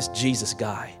 knew that this Jesus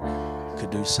guy could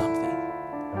do something.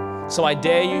 So I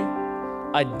dare you,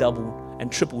 I double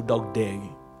and triple dog dare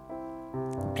you.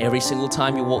 Every single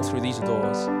time you walk through these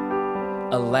doors,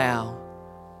 allow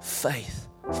faith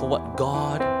for what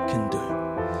God can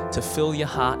do to fill your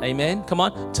heart, amen? Come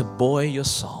on, to buoy your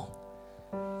soul,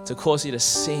 to cause you to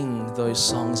sing those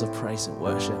songs of praise and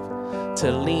worship,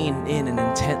 to lean in and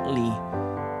intently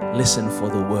listen for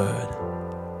the word.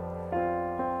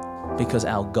 Because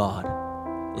our God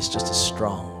is just as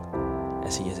strong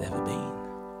as he has ever been.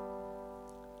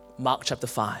 Mark chapter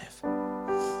 5,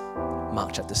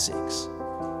 Mark chapter 6,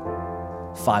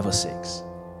 5 or 6.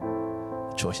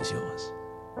 The choice is yours.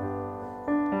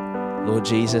 Lord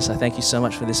Jesus, I thank you so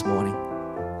much for this morning.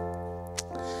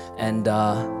 And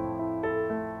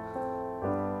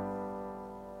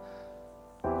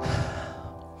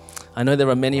I know there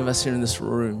are many of us here in this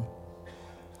room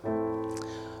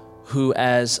who,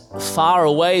 as far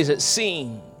away as it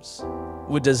seems,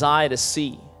 would desire to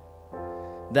see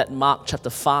that Mark chapter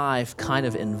 5 kind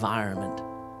of environment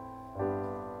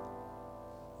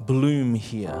bloom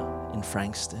here in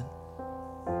Frankston.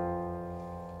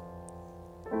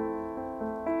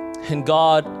 And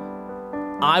God,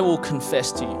 I will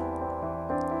confess to you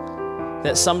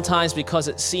that sometimes, because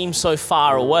it seems so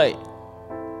far away,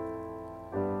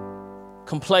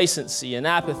 complacency and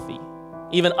apathy,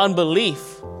 even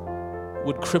unbelief,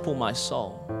 would cripple my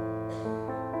soul.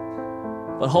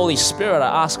 But Holy Spirit,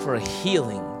 I ask for a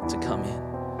healing to come in.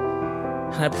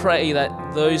 And I pray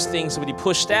that those things would be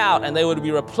pushed out and they would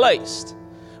be replaced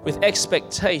with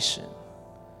expectation,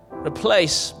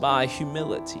 replaced by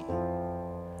humility,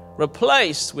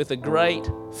 replaced with a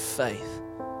great faith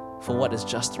for what is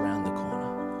just around the corner.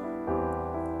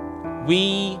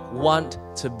 We want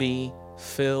to be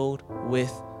filled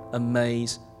with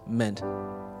amazement.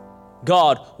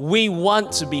 God, we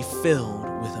want to be filled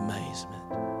with amazement.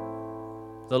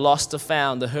 The lost are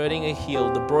found, the hurting are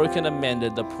healed, the broken are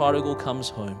mended, the prodigal comes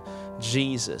home.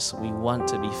 Jesus, we want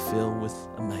to be filled with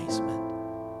amazement.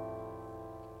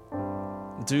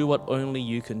 Do what only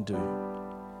you can do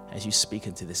as you speak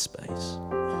into this space.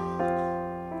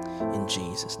 In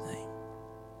Jesus' name,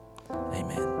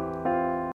 amen.